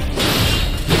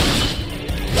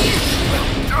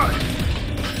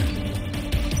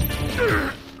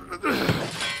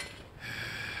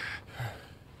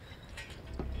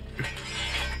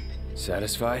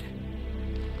 Satisfied?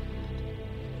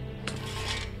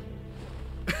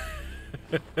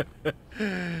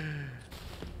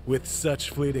 With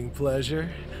such fleeting pleasure?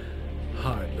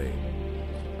 Hardly.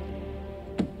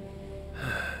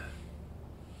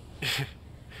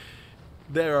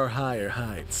 There are higher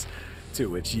heights to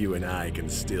which you and I can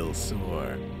still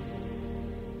soar.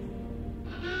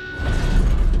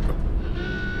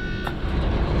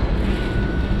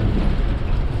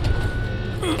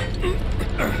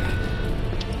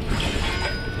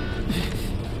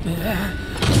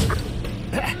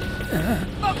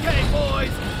 Okay,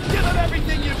 boys, give them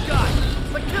everything you've got,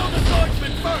 but kill the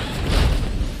swordsman first!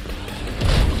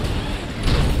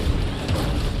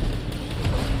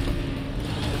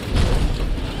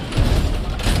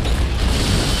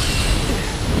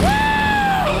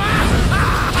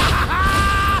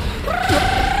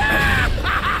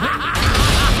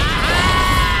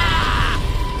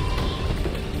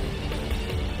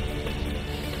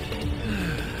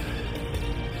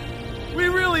 We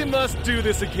really must do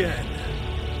this again.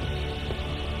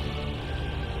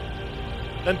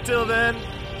 Until then,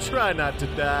 try not to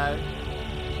die.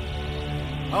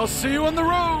 I'll see you on the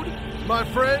road, my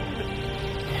friend.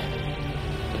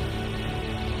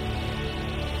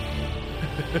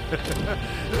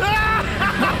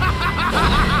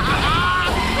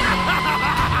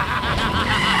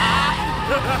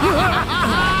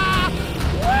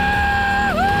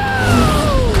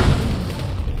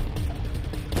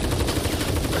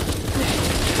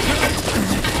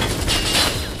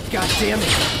 God damn it.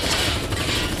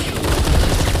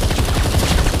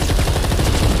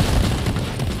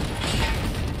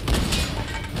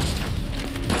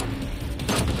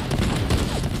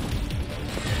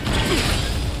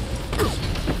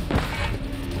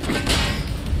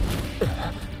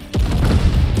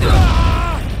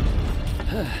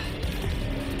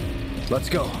 Let's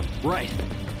go. Right.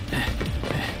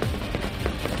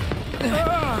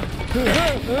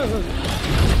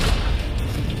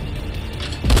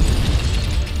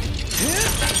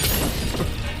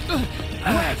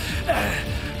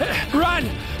 Run!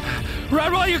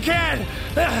 Run while you can!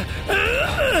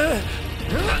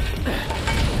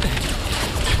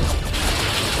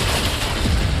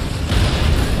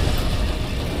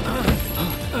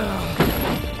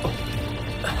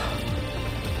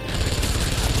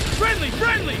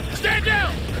 Friendly! Stand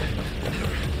down!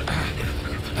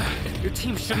 Your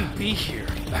team shouldn't be here.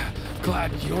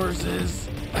 Glad yours is.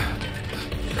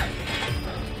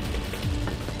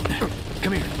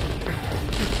 Come here.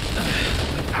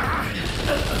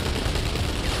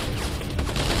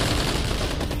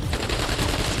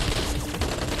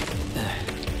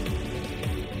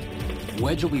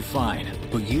 Wedge will be fine,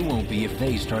 but you won't be if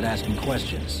they start asking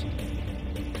questions.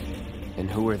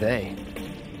 And who are they?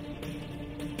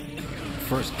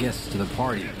 First guests to the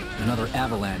party, another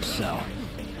avalanche cell.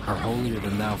 Our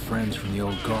holier-than-thou friends from the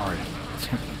old guard.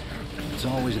 It's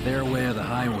always their way or the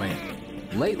highway.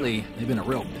 Lately, they've been a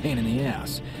real pain in the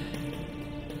ass.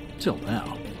 Till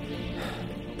now.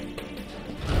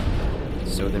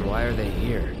 So then why are they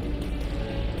here?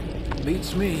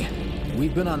 Beats me.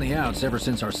 We've been on the outs ever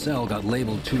since our cell got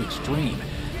labeled too extreme.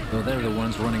 Though they're the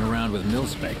ones running around with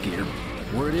mil-spec gear.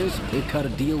 Word is, they cut a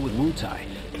deal with Wutai.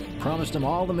 Promised them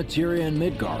all the materia in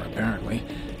Midgar, apparently.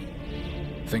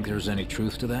 Think there's any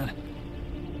truth to that?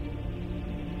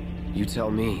 You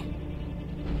tell me.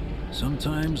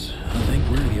 Sometimes, I think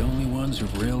we're the only ones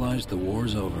who've realized the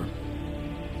war's over.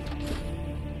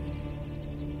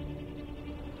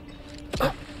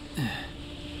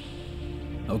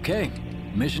 Okay,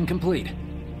 mission complete.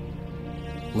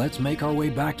 Let's make our way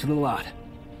back to the lot.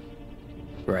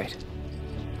 Right.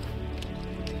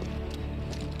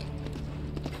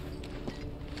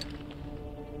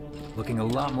 Looking a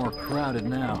lot more crowded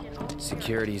now.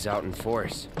 Security's out in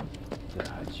force.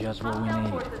 Just what we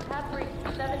need.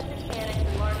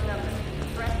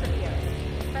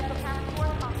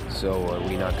 So, are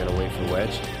we not gonna wait for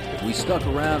Wedge? If we stuck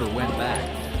around or went back,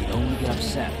 we'd only get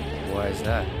upset. Why is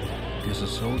that? Guess a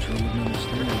soldier wouldn't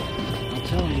understand. I'll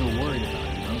tell him you're worried about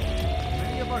it, huh?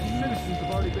 Many of our citizens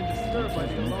have already been disturbed by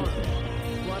the alarm.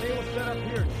 Squad A will set up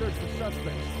here and search for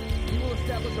suspects. We will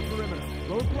establish a perimeter.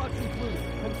 Roadblocks included.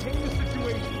 Contain the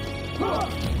situation.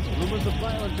 Rumors of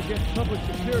violence against public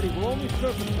security will only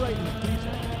serve to frighten the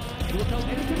people. We will tell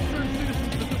any concerned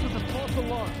citizens that this was a false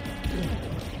alarm.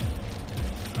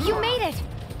 You made it!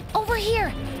 Over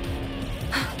here!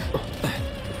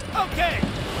 Okay!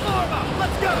 Form up!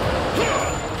 Let's go!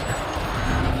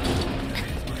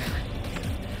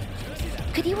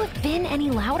 Could you have been any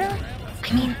louder?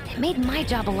 I mean, it made my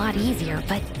job a lot easier,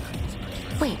 but...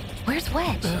 Wait, where's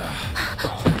Wedge?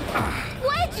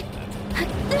 Wedge!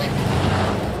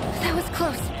 That was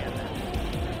close.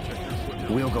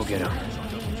 We'll go get him.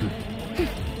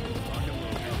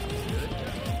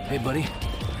 Hey, buddy.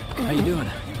 How you doing?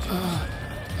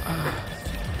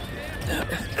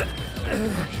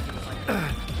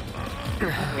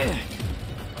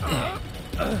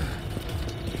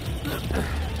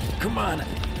 Come on.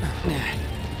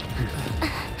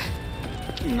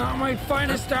 Not my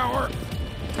finest hour.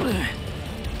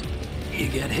 You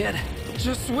get hit?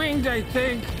 Just swinged, I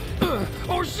think.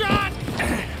 Oh, shot!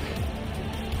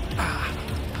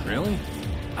 Really?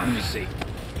 Let me see.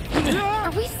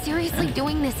 Are we seriously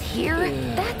doing this here?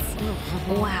 That's...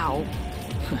 wow.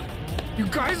 You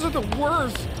guys are the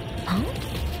worst. Huh?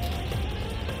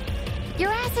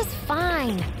 Your ass is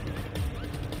fine.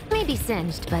 Maybe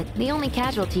singed, but the only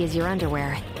casualty is your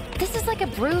underwear. This is like a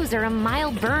bruise or a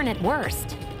mild burn at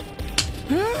worst.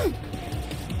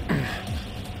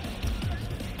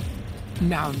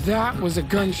 Now that was a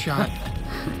gunshot.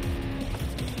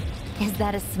 Is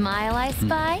that a smile I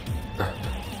spy?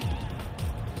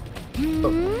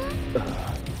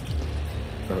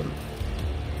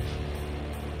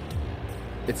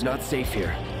 It's not safe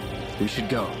here. We should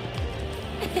go.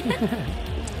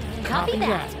 Copy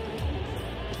that.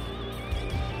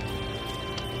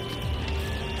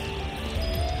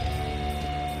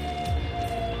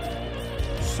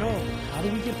 So, how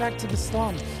do we get back to the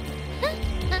slums?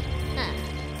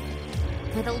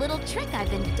 With a little trick I've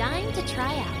been dying to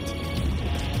try out.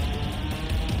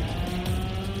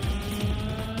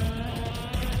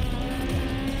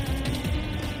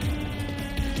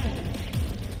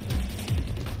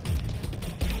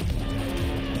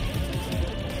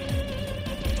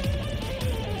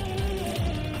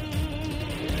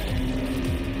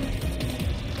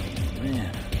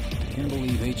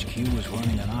 HQ was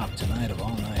running an op tonight of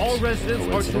all nights. All residents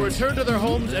are to return to their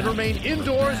homes and remain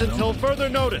indoors until further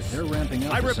notice. They're ramping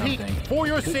up. I repeat, for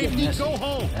your safety, go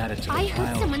home. I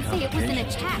heard someone say it was an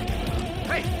attack.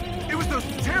 Hey, it was those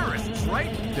terrorists, right?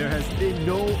 There has been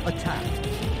no attack.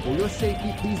 For your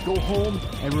safety, please go home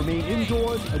and remain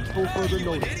indoors until further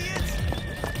notice. Idiots!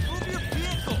 Move your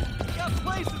vehicle! You got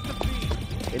places to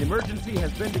be! An emergency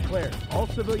has been declared. All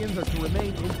civilians are to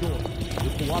remain indoors.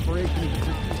 With cooperation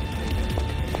is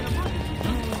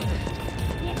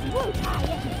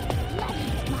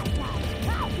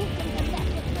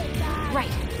Right,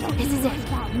 this is it.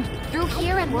 Through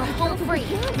here and we're home free.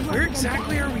 Where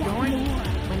exactly are we going?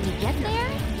 When we get there,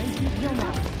 you'll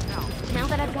know. Now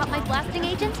that I've got my blasting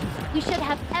agent, we should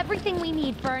have everything we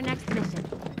need for our next mission.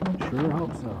 Sure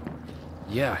hope so.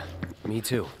 Yeah, me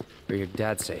too. For your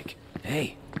dad's sake.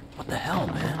 Hey, what the hell,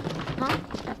 man?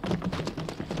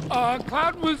 Huh?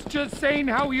 Cloud was just saying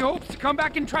how he hopes to come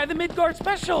back and try the Midgar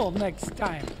special next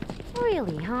time.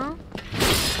 Really, huh?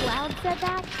 Cloud said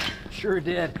that? Sure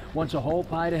did. Wants a whole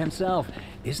pie to himself.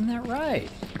 Isn't that right?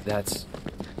 That's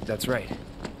right.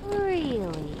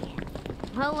 Really?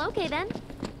 Well, okay then.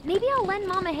 Maybe I'll lend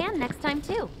Mom a hand next time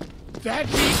too.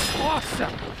 That'd be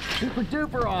awesome. Super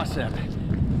duper awesome.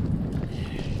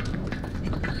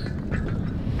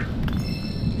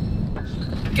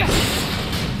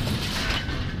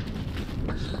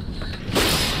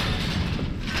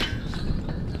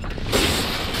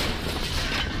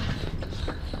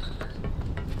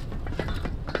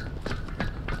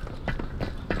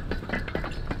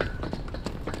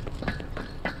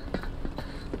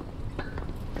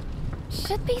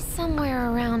 Should be somewhere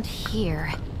around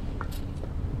here.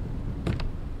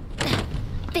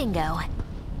 Bingo.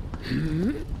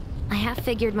 I half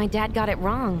figured my dad got it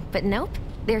wrong, but nope.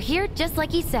 They're here just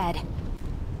like he said.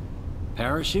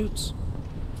 Parachutes?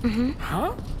 Mm-hmm.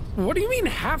 Huh? What do you mean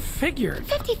half figured?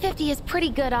 50-50 is pretty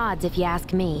good odds if you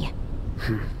ask me.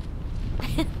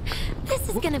 This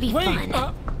is gonna be fun.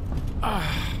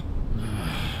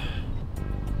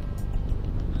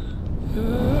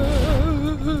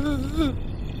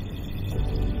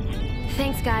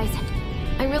 Thanks, guys.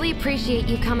 I really appreciate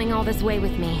you coming all this way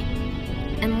with me.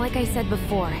 And like I said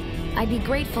before, I'd be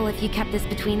grateful if you kept this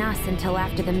between us until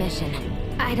after the mission.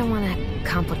 I don't want to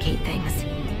complicate things.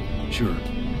 Sure.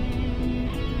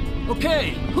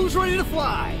 Okay, who's ready to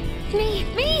fly? Me!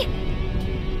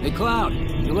 Hey, Cloud,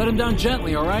 you let him down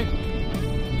gently, all right?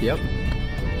 Yep.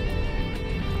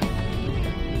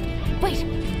 Wait,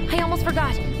 I almost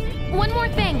forgot. One more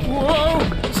thing. Whoa!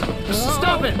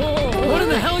 Stop it! What in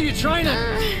the hell are you trying to...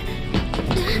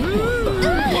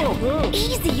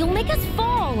 Easy, you'll make us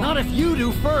fall. Not if you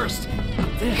do first.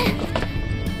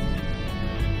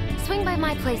 Swing by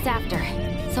my place after,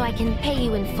 so I can pay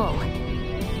you in full.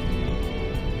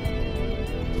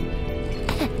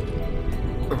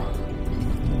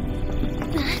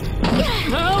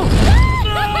 No!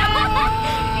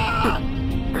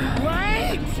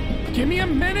 Wait! Give me a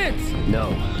minute!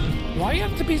 No. Why you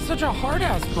have to be such a hard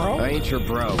ass, bro? I ain't your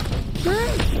bro.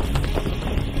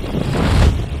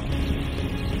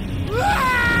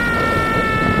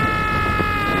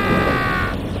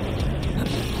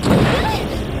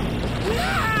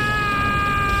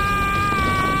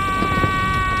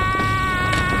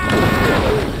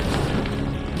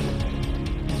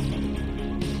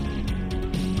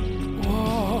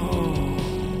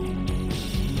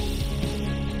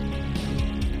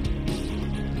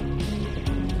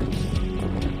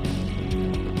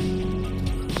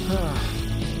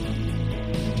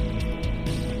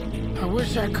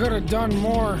 I could have done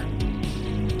more.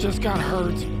 Just got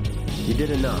hurt. You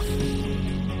did enough.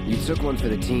 You took one for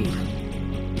the team.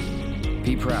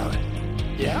 Be proud.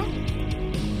 Yeah?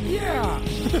 Yeah.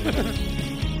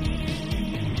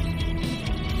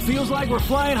 Feels like we're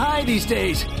flying high these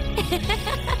days.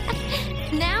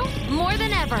 Now, more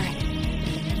than ever.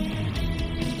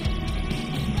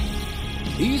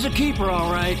 He's a keeper,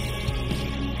 all right.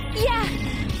 Yeah.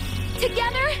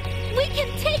 Together, we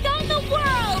can take on the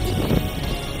world!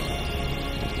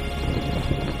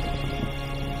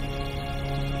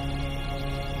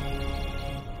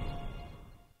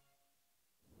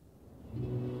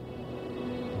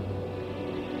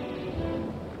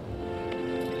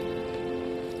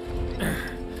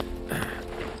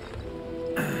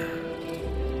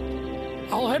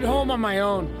 I'll head home on my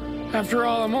own. After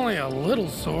all, I'm only a little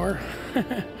sore.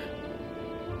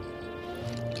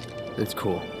 It's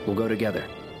cool. We'll go together.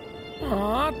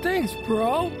 Aw, thanks,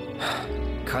 bro.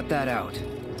 Cut that out.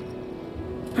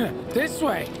 This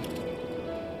way.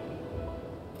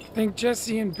 Think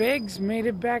Jesse and Biggs made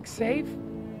it back safe?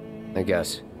 I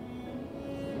guess.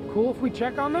 Cool if we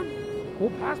check on them?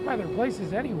 We'll pass by their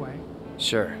places anyway.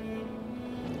 Sure.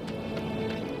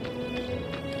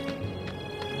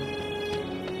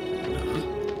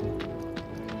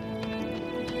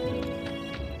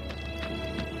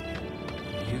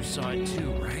 You saw it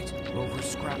too, right? Over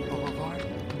Scrap Boulevard?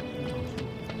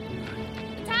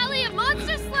 Tally of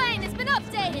monster slain has been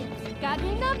updated. Got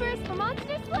new numbers for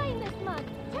monster slain this month.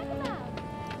 Check them out.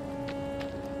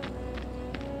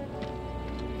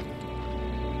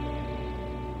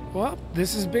 Well,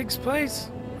 this is Big's place.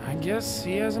 I guess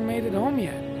he hasn't made it home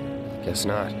yet. Guess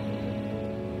not.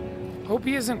 Hope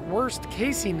he isn't worst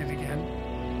casing it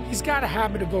again. He's got a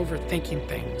habit of overthinking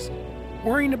things,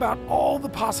 worrying about all the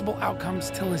possible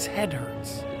outcomes till his head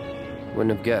hurts.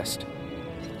 Wouldn't have guessed.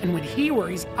 And when he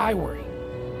worries, I worry.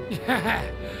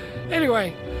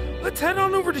 Anyway, let's head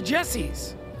on over to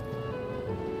Jesse's.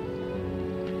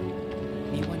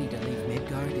 You wanted to leave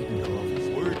Midgard, didn't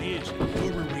you? Word is,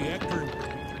 former reactor.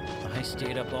 I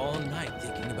stayed up all night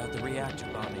thinking about the reactor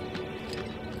bombing.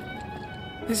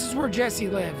 This is where Jesse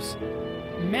lives.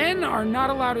 Men are not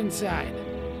allowed inside.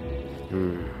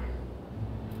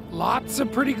 Lots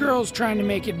of pretty girls trying to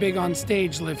make it big on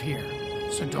stage live here.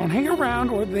 So don't hang around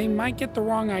or they might get the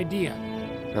wrong idea.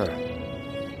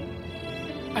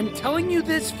 I'm telling you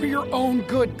this for your own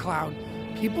good, Cloud.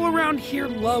 People around here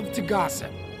love to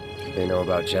gossip. They know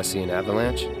about Jesse and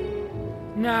Avalanche?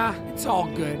 Nah, it's all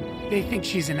good. They think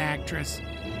she's an actress.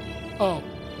 Oh,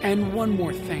 and one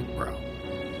more thing, bro.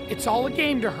 It's all a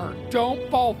game to her. Don't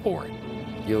fall for it.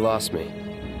 You lost me.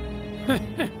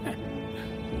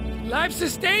 Life's a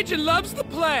stage and love's the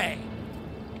play.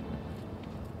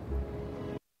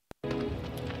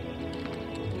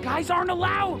 Guys aren't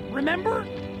allowed, remember?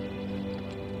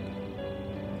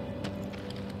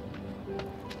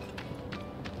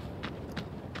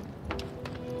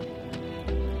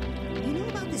 You know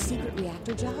about the secret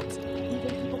reactor jobs? Even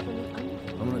people from the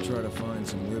I'm gonna try to find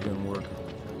some live-in work.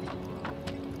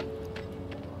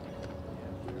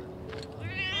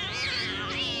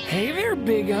 Hey there,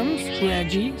 Bigums,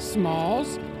 Reggie,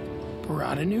 Smalls.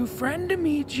 Brought a new friend to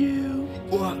meet you.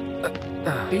 What?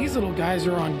 These little guys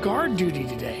are on guard duty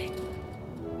today.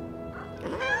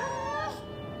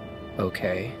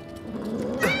 Okay.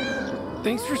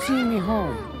 Thanks for seeing me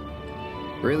home.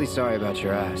 Really sorry about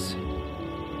your ass.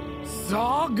 It's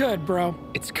all good, bro.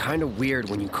 It's kind of weird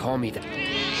when you call me that.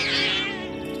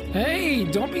 Hey,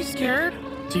 don't be scared.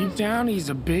 Deep down, he's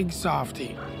a big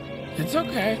softie. It's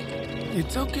okay.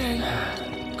 It's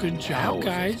okay. Good job,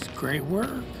 guys. Great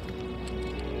work.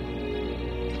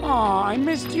 Aw, I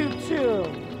missed you too.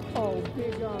 Oh,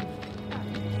 big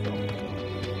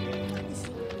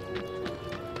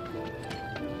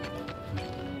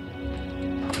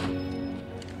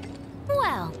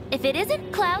Well, if it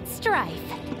isn't Cloud Strife.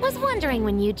 Was wondering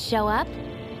when you'd show up.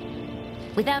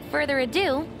 Without further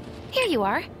ado, here you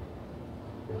are.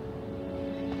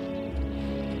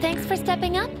 Thanks for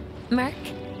stepping up, Merc.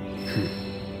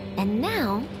 And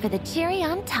now for the cherry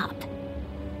on top.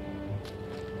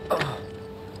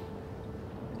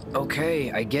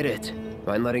 Okay, I get it.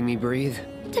 Mind letting me breathe?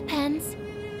 Depends.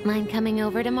 Mind coming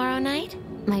over tomorrow night?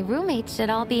 My roommates should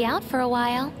all be out for a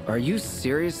while. Are you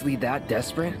seriously that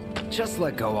desperate? Just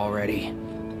let go already.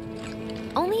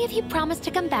 Only if you promise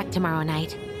to come back tomorrow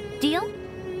night. Deal?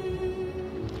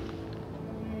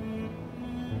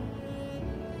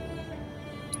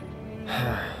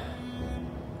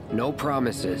 No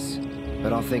promises,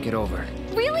 but I'll think it over.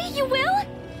 Really? You will?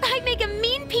 I'd make a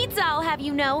mean pizza, I'll have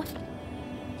you know.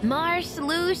 Marsh,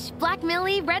 Loosh, Black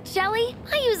Millie, Red Shelly.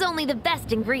 I use only the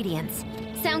best ingredients.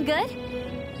 Sound good?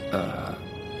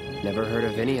 Never heard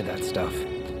of any of that stuff.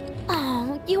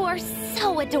 Oh, you are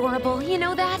so adorable, you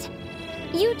know that?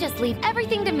 You just leave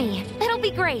everything to me. It'll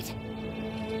be great.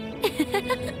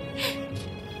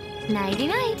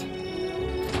 Nighty-night.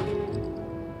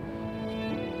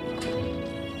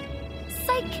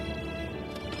 Psych.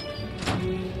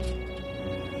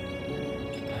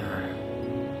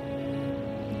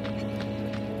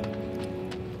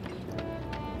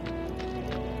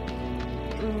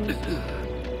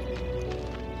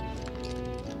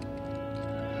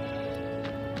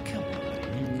 Come on,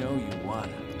 you know you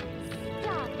wanna.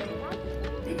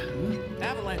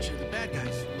 Avalanche are the bad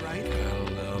guys, right? I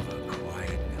love a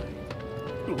quiet night.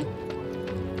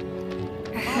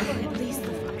 At least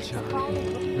the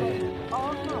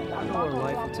I know where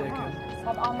life will take him.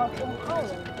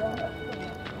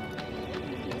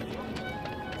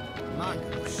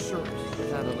 Mako, sure.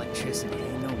 Without electricity,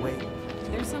 ain't no way.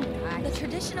 There's some guy. The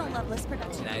traditional Loveless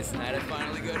production. Nice night, I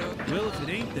finally go to... Well, if it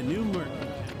ain't the new Merc.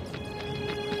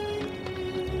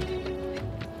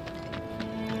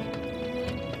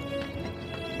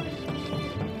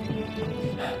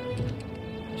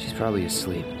 She's probably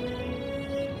asleep.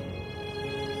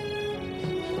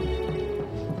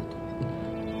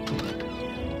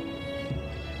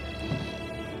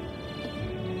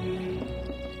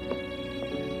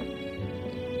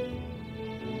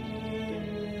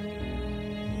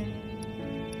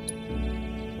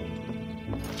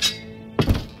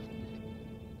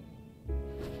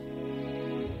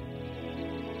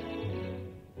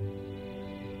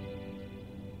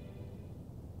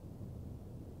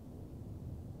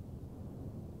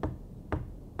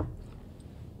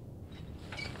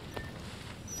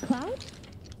 Cloud?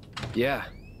 Yeah,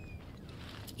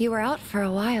 You were out for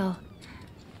a while.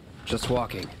 just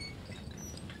walking.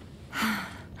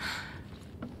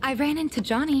 I ran into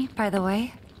Johnny, by the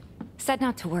way. Said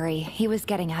not to worry, he was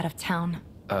getting out of town.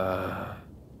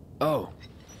 Oh,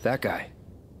 that guy.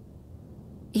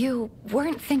 You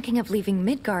weren't thinking of leaving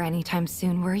Midgar anytime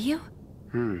soon, were you?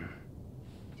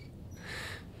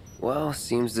 Well,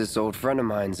 seems this old friend of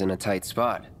mine's in a tight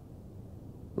spot.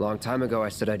 Long time ago, I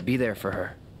said I'd be there for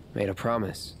her. Made a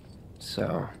promise.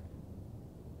 So...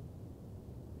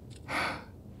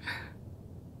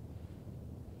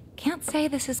 Can't say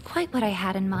this is quite what I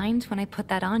had in mind when I put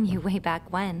that on you way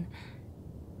back when.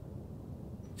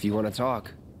 if you want to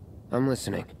talk, I'm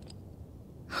listening.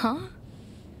 Huh?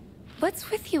 What's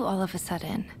with you all of a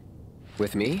sudden?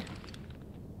 With me?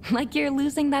 Like you're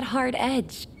losing that hard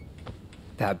edge.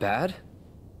 That bad?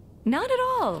 Not at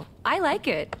all. I like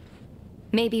it.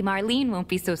 Maybe Marlene won't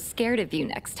be so scared of you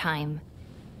next time.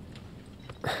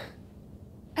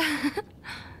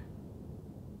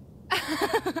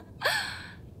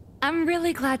 I'm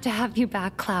really glad to have you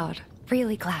back, Cloud.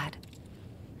 Really glad.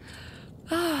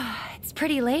 It's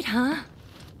pretty late, huh?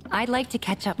 I'd like to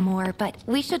catch up more, but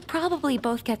we should probably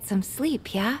both get some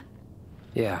sleep, yeah?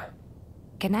 Yeah.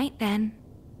 Good night, then.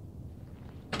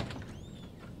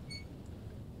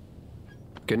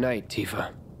 Good night,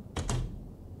 Tifa.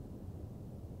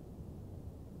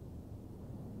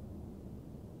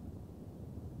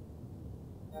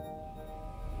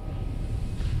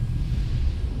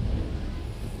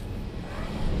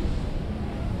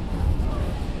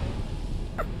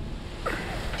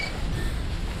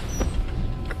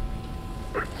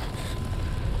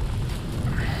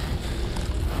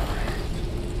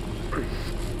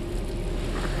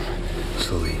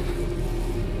 Sleep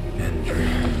and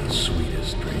dream the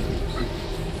sweetest dreams.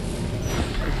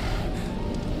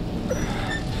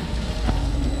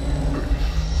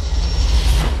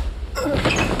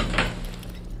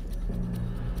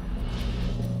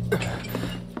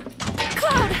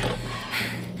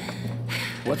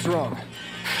 wrong?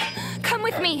 Come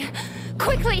with me!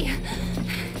 Quickly!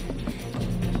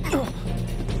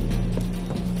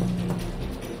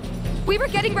 We were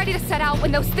getting ready to set out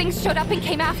when those things showed up and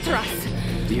came after us.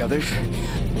 The others?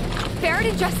 Barrett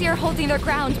and Jesse are holding their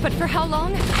ground, but for how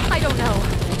long? I don't know.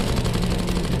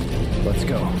 Let's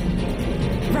go.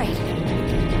 Right.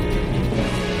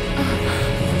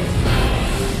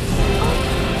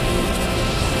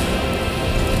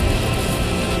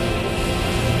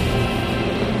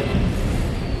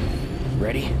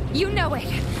 Ready? You know it.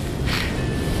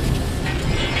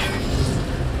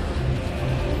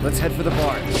 Let's head for the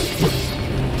barn.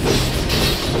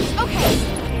 Okay.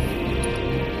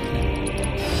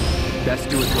 Best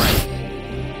do it right.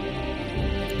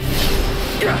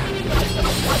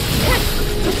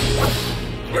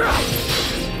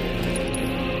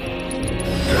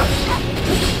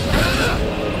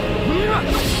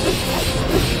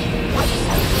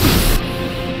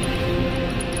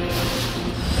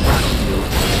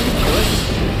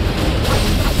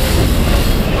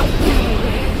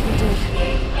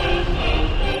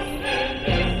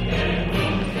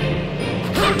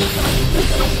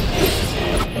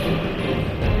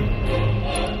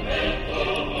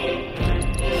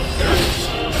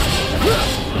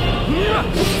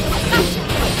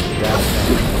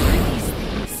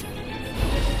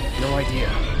 No idea.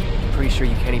 Pretty sure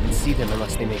you can't even see them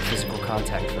unless they make physical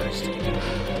contact first.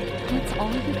 That's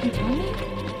all you can tell me?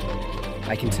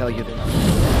 I can tell you that.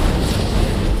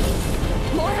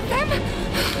 More of them?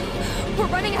 We're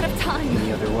running out of time.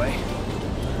 Any other way?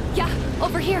 Yeah,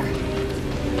 over here.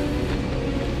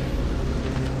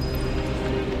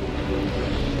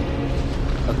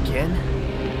 Again?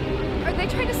 Are they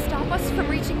trying to stop us from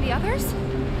reaching the others?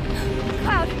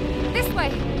 Cloud, this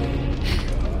way.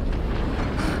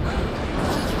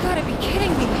 You gotta be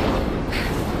kidding me.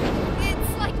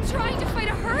 It's like trying to fight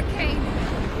a hurricane.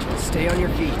 Stay on your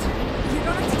feet. You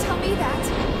don't have to tell me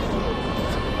that.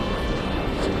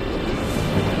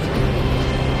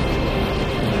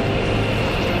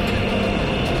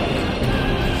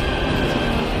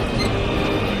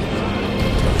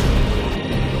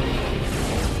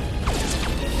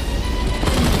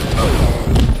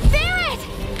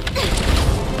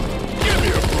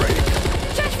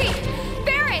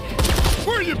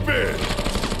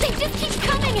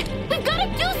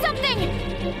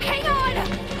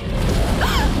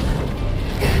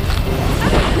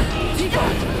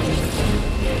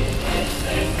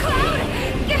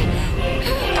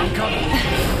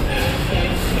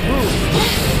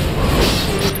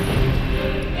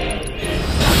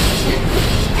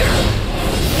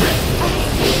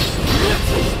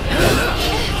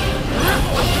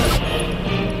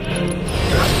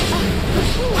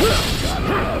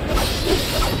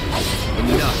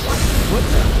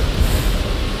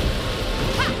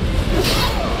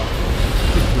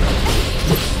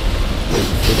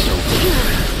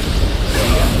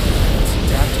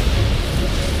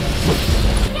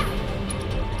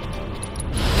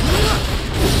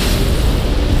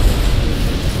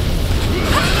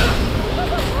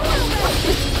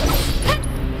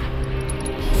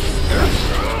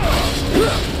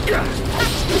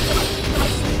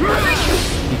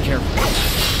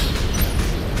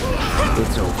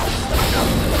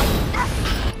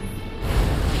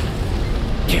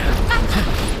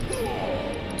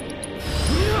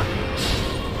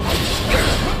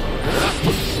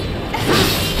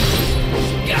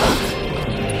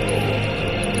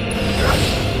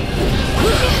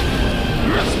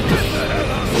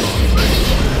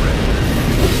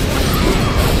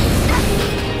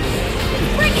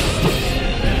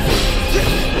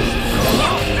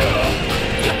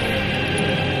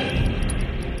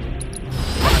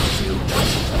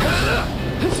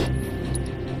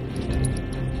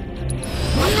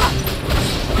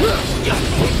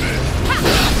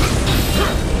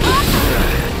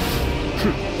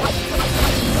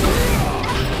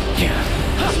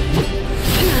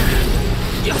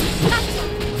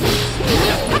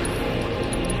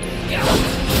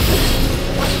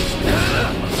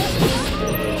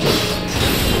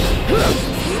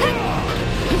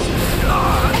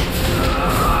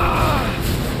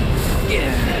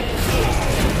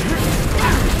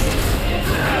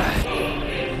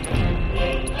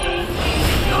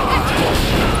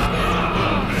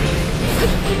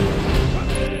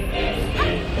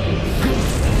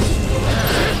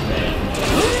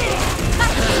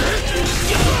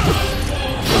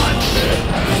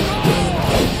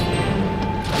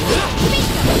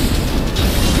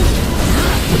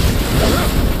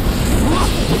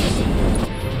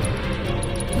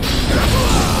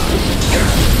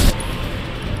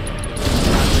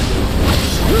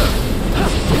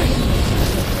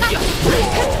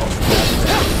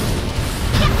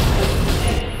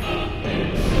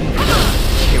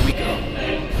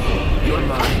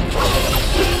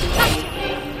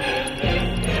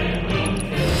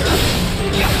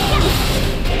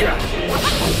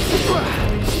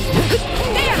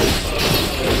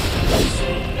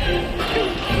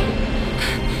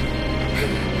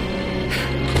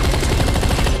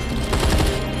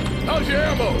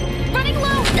 ammo! Running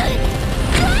low!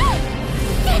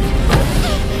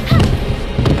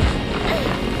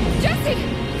 Jesse!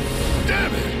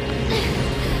 Damn it!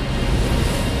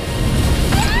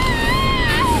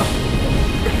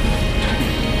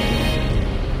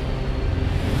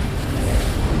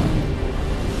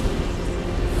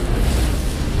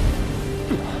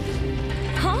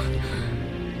 Huh?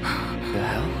 The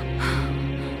hell?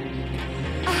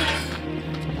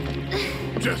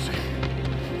 Jesse!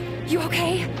 You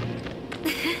okay?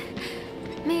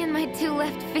 Me and my 2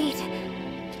 left feet.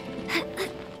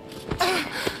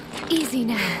 Easy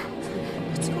now.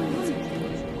 What's going on?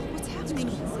 What's happening?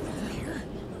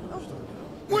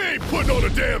 We ain't putting on a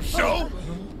damn show!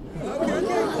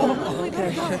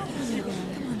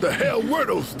 The hell were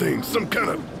those things? Some kind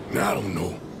of... I don't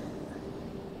know.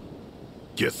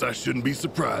 Guess I shouldn't be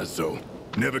surprised, though.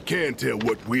 Never can tell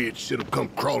what weird shit'll come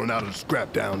crawling out of the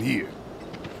scrap down here.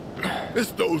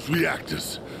 It's those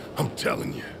reactors, I'm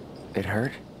telling you. It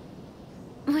hurt?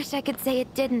 Wish I could say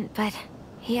it didn't, but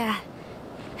yeah.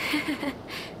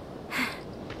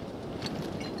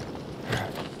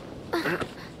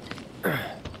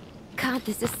 God,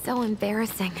 this is so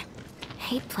embarrassing.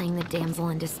 Hate playing the damsel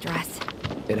in distress.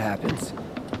 It happens.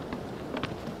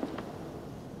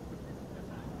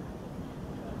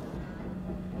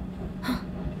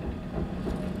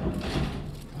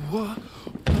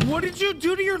 What did you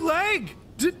do to your leg?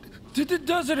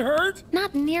 Does it hurt?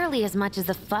 Not nearly as much as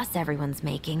the fuss everyone's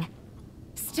making.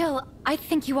 Still, I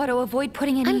think you ought to avoid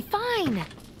putting any... I'm fine.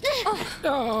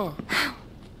 Oh.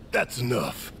 That's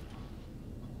enough.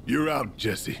 You're out,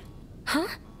 Jesse. Huh?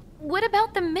 What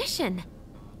about the mission?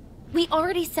 We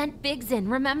already sent Biggs in,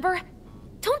 remember?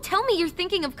 Don't tell me you're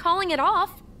thinking of calling it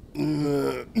off.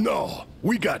 No,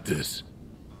 we got this.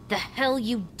 The hell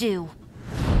you do.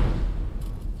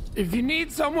 If you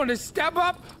need someone to step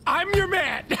up, I'm your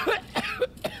man.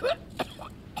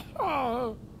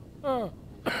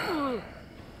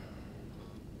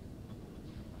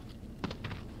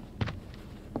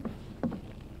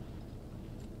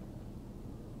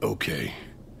 Okay,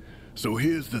 so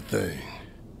here's the thing.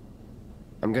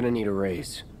 I'm gonna need a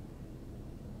raise.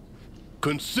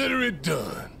 Consider it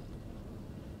done.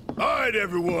 All right,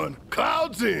 everyone,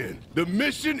 clouds in. The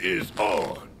mission is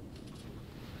on.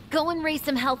 Go and raise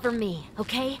some hell for me,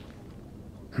 okay?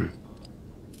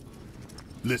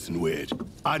 Listen, Wedge,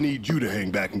 I need you to hang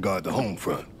back and guard the home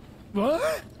front.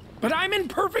 What? But I'm in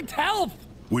perfect health.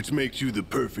 Which makes you the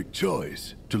perfect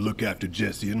choice to look after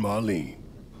Jesse and Marlene.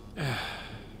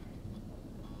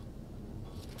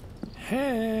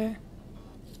 Hey.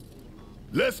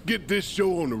 Let's get this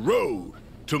show on the road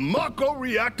to Mako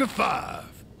Reactor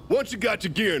 5. Once you got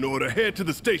your gear in order, head to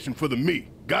the station for the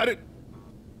meet. Got it?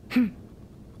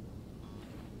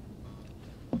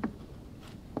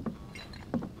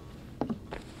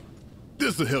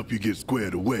 This'll help you get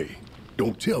squared away.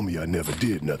 Don't tell me I never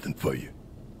did nothing for you.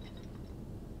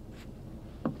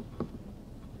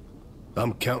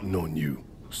 I'm counting on you,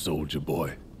 soldier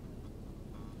boy.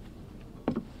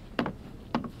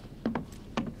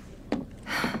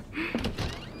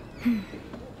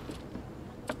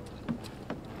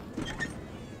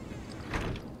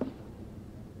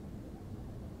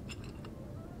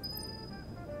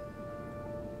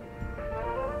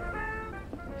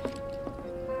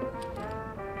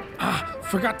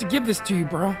 Forgot to give this to you,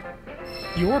 bro.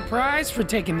 Your prize for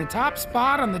taking the top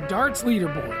spot on the darts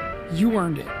leaderboard. You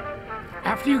earned it.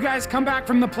 After you guys come back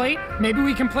from the plate, maybe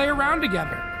we can play around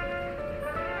together.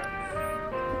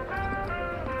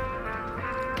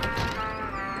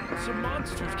 Some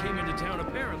monsters came into town,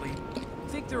 apparently.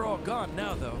 Think they're all gone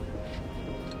now, though.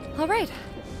 All right,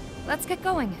 let's get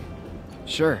going.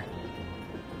 Sure.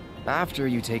 After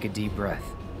you take a deep breath.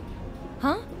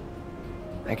 Huh?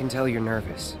 I can tell you're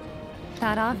nervous.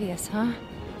 That obvious, huh?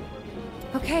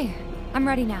 Okay, I'm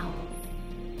ready now.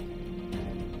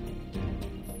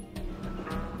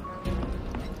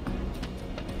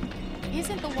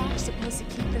 Isn't the watch supposed to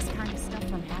keep this kind of stuff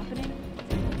from happening?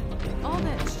 All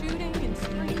that shooting and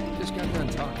screaming. Just got done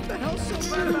talking. What the hell's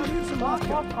so bad about using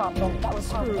Mako?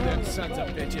 Screw them sons of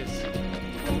bitches.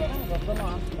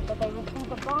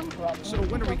 So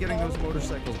when are we getting those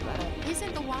motorcycles back?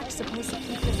 Isn't the watch supposed to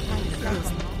keep this kind of stuff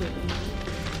from happening?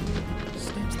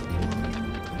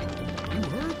 You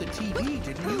heard the TV,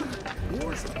 didn't you?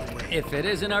 War's on the way. If it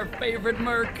isn't our favorite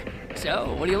Merc.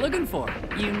 So, what are you looking for?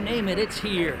 You name it, it's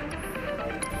here.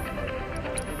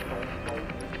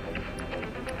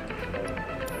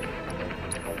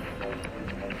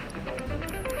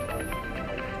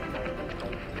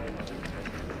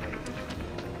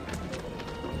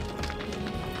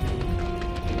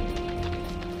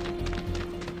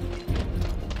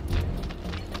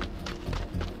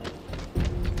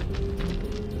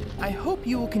 hope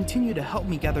you will continue to help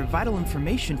me gather vital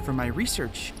information for my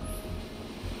research.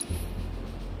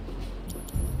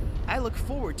 I look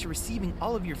forward to receiving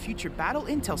all of your future battle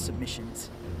intel submissions.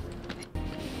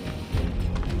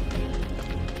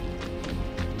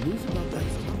 News about that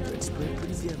conflict spread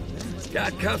pretty damn fast.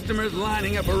 Got customers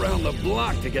lining up around the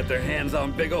block to get their hands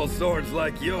on big old swords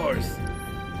like yours.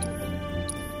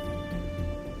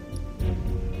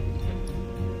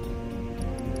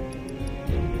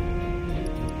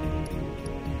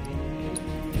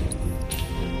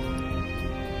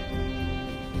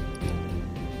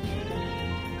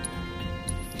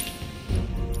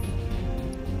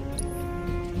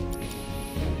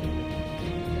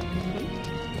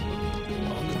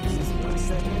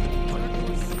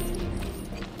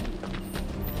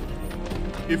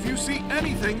 If you see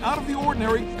anything out of the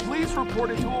ordinary, please report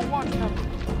it to a watch member.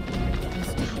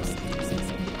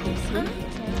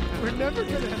 We're never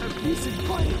gonna have peace and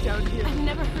quiet down here. I've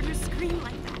never heard her scream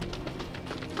like that.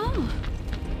 Oh.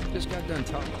 Just got done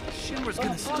talking. Shinra's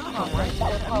gonna stop him, right?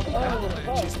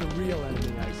 She's the real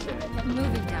enemy, I said.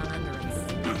 Moving down under us.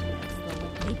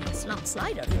 Maybe a slump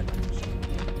slider for lunch.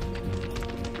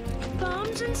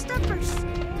 Bombs and steppers.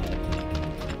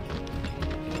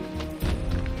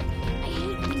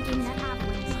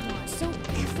 So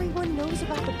everyone knows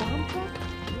about the bomb threat?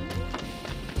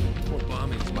 More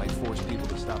bombings might force people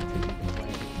to stop taking the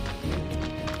plane.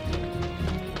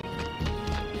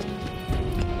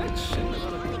 That shit.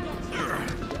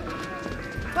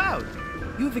 Cloud,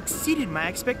 you have exceeded my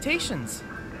expectations.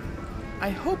 I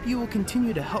hope you will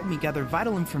continue to help me gather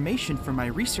vital information for my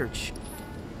research.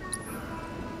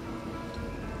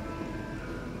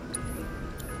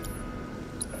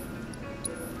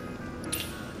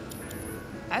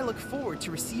 I look forward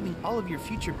to receiving all of your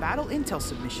future battle intel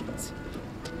submissions.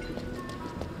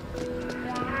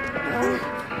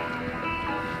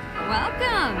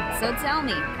 Welcome! So tell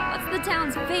me, what's the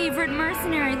town's favorite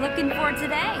mercenary looking for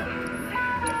today?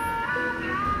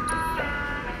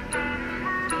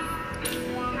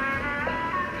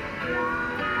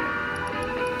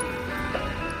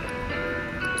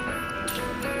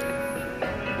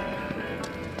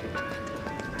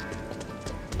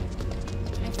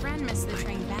 My friend missed the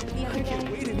train back the other day.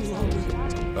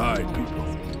 Alright, people.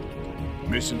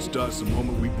 Mission starts the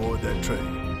moment we board that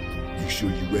train. You sure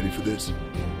you ready for this?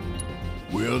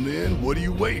 Well then, what are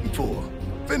you waiting for?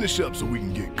 Finish up so we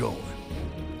can get going.